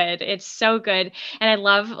so good. It's so good. And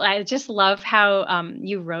I just love how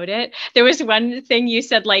you wrote it. There was one thing you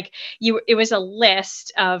said, like it was a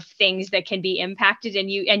list of things that can be impacted.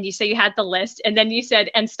 And you say you had the list and then you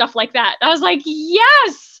said, and stuff like that. I was like,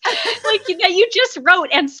 yes, like that you just wrote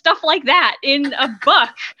and stuff like that in a book.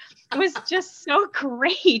 It was just so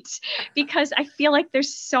great because I feel like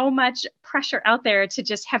there's so much pressure out there to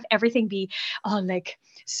just have everything be all like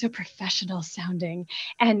so professional sounding.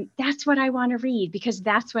 And that's what I want to read because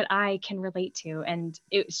that's what I can relate to. And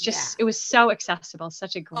Yeah. it was so accessible,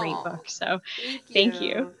 such a great Oh, book. So thank thank you.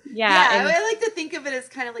 you. Yeah. Yeah, And I like to think of it as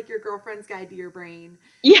kind of like your girlfriend's guide to your brain.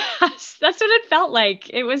 yes, that's what it felt like.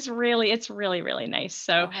 It's really, really nice.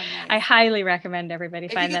 So Oh, how I nice. highly recommend everybody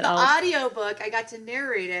If you find get that the all. audio book, I got to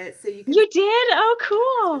narrate it, so you can You did? Oh, with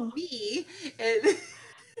cool. me. And,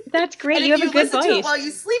 That's great. and You if have a you good listen to it while voice.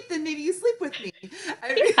 you sleep, then maybe you sleep with me.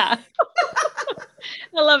 I, Yeah,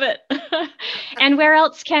 I love it. And where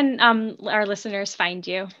else can our listeners find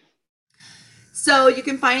you? So you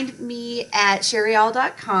can find me at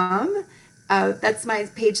sherryall.com. That's my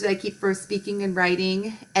page that I keep for speaking and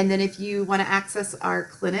writing. And then if you want to access our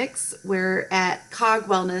clinics, we're at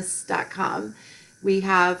cogwellness.com. We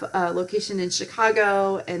have a location in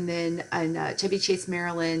Chicago and then in Chevy Chase,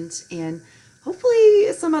 Maryland, and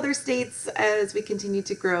hopefully some other states as we continue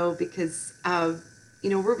to grow because,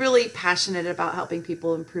 we're really passionate about helping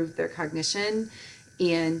people improve their cognition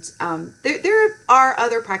and there are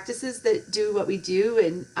other practices that do what we do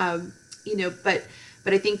and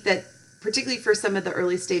but I think that particularly for some of the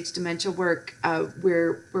early stage dementia work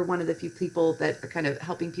we're one of the few people that are kind of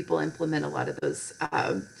helping people implement a lot of those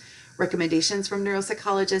recommendations from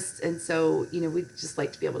neuropsychologists and so we'd just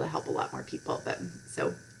like to be able to help a lot more people but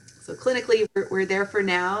so clinically we're there for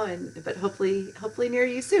now and but hopefully near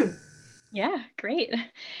you soon. Yeah, great.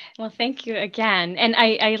 Well, thank you again. And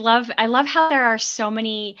I love how there are so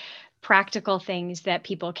many practical things that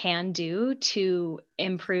people can do to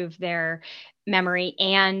improve their memory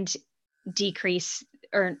and decrease,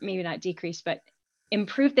 or maybe not decrease, but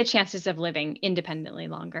improve the chances of living independently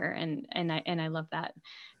longer. And I love that.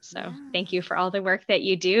 So Yeah. thank you for all the work that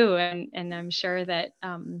you do. And I'm sure that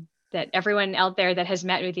that everyone out there that has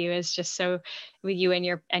met with you is just so with you and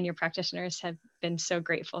your practitioners have been so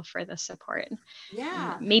grateful for the support. And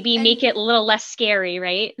Yeah. maybe make And it a little less scary,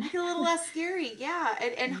 right? make it a little less scary, yeah,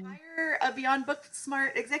 and Yeah. hire a beyond book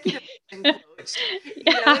smart executive coach,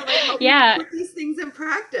 Yeah. like help you Yeah. put these things in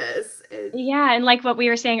practice. Yeah. And like what we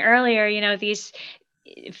were saying earlier, these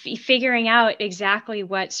figuring out exactly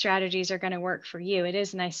what strategies are going to work for you. It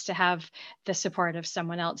is nice to have the support of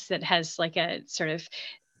someone else that has like a sort of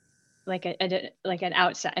like like an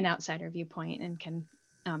outsider viewpoint and can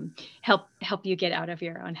help you get out of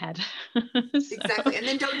your own head. So Exactly, and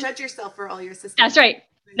then don't judge yourself for all your that's systems. right.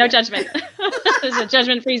 No Yeah. judgment. There's a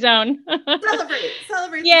judgment-free zone.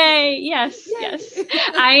 Celebrate the Yay. systems. Yes. Yes. Yay.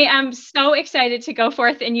 I am so excited to go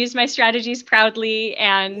forth and use my strategies proudly. Yay.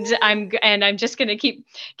 And I'm just going to keep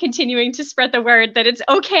continuing to spread the word that it's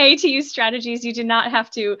okay to use strategies. You do not have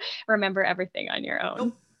to remember everything on your own.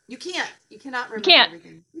 Nope, you cannot You remember can't.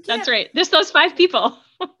 everything, you That's can't. right. Just those 5 people.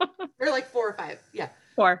 They're like 4 or 5, yeah,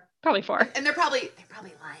 Four, probably four. and they're probably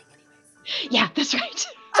lying anyways. Yeah, that's right.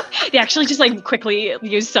 They actually just like quickly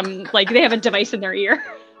use some, like they have a device in their ear.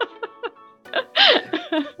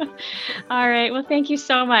 All right. Well, thank you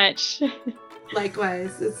so much.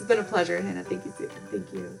 Likewise, it's been a pleasure, Hannah. Thank you, Susan.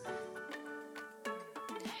 Thank you.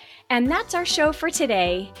 And that's our show for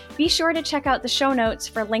today. Be sure to check out the show notes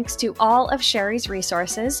for links to all of Sherry's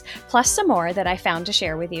resources, plus some more that I found to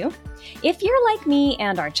share with you. If you're like me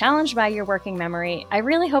and are challenged by your working memory, I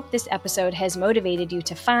really hope this episode has motivated you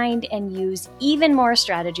to find and use even more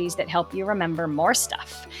strategies that help you remember more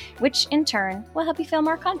stuff, which in turn will help you feel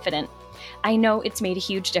more confident. I know it's made a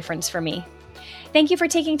huge difference for me. Thank you for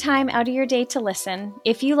taking time out of your day to listen.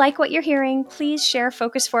 If you like what you're hearing, please share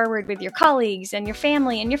Focus Forward with your colleagues and your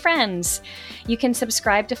family and your friends. You can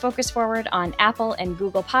subscribe to Focus Forward on Apple and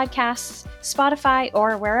Google Podcasts, Spotify,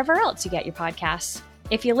 or wherever else you get your podcasts.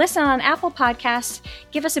 If you listen on Apple Podcasts,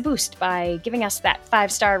 give us a boost by giving us that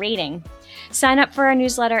 5-star rating. Sign up for our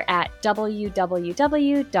newsletter at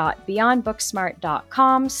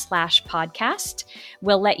www.beyondbooksmart.com/podcast.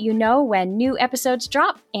 We'll let you know when new episodes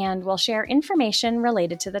drop, and we'll share information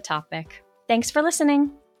related to the topic. Thanks for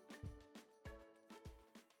listening.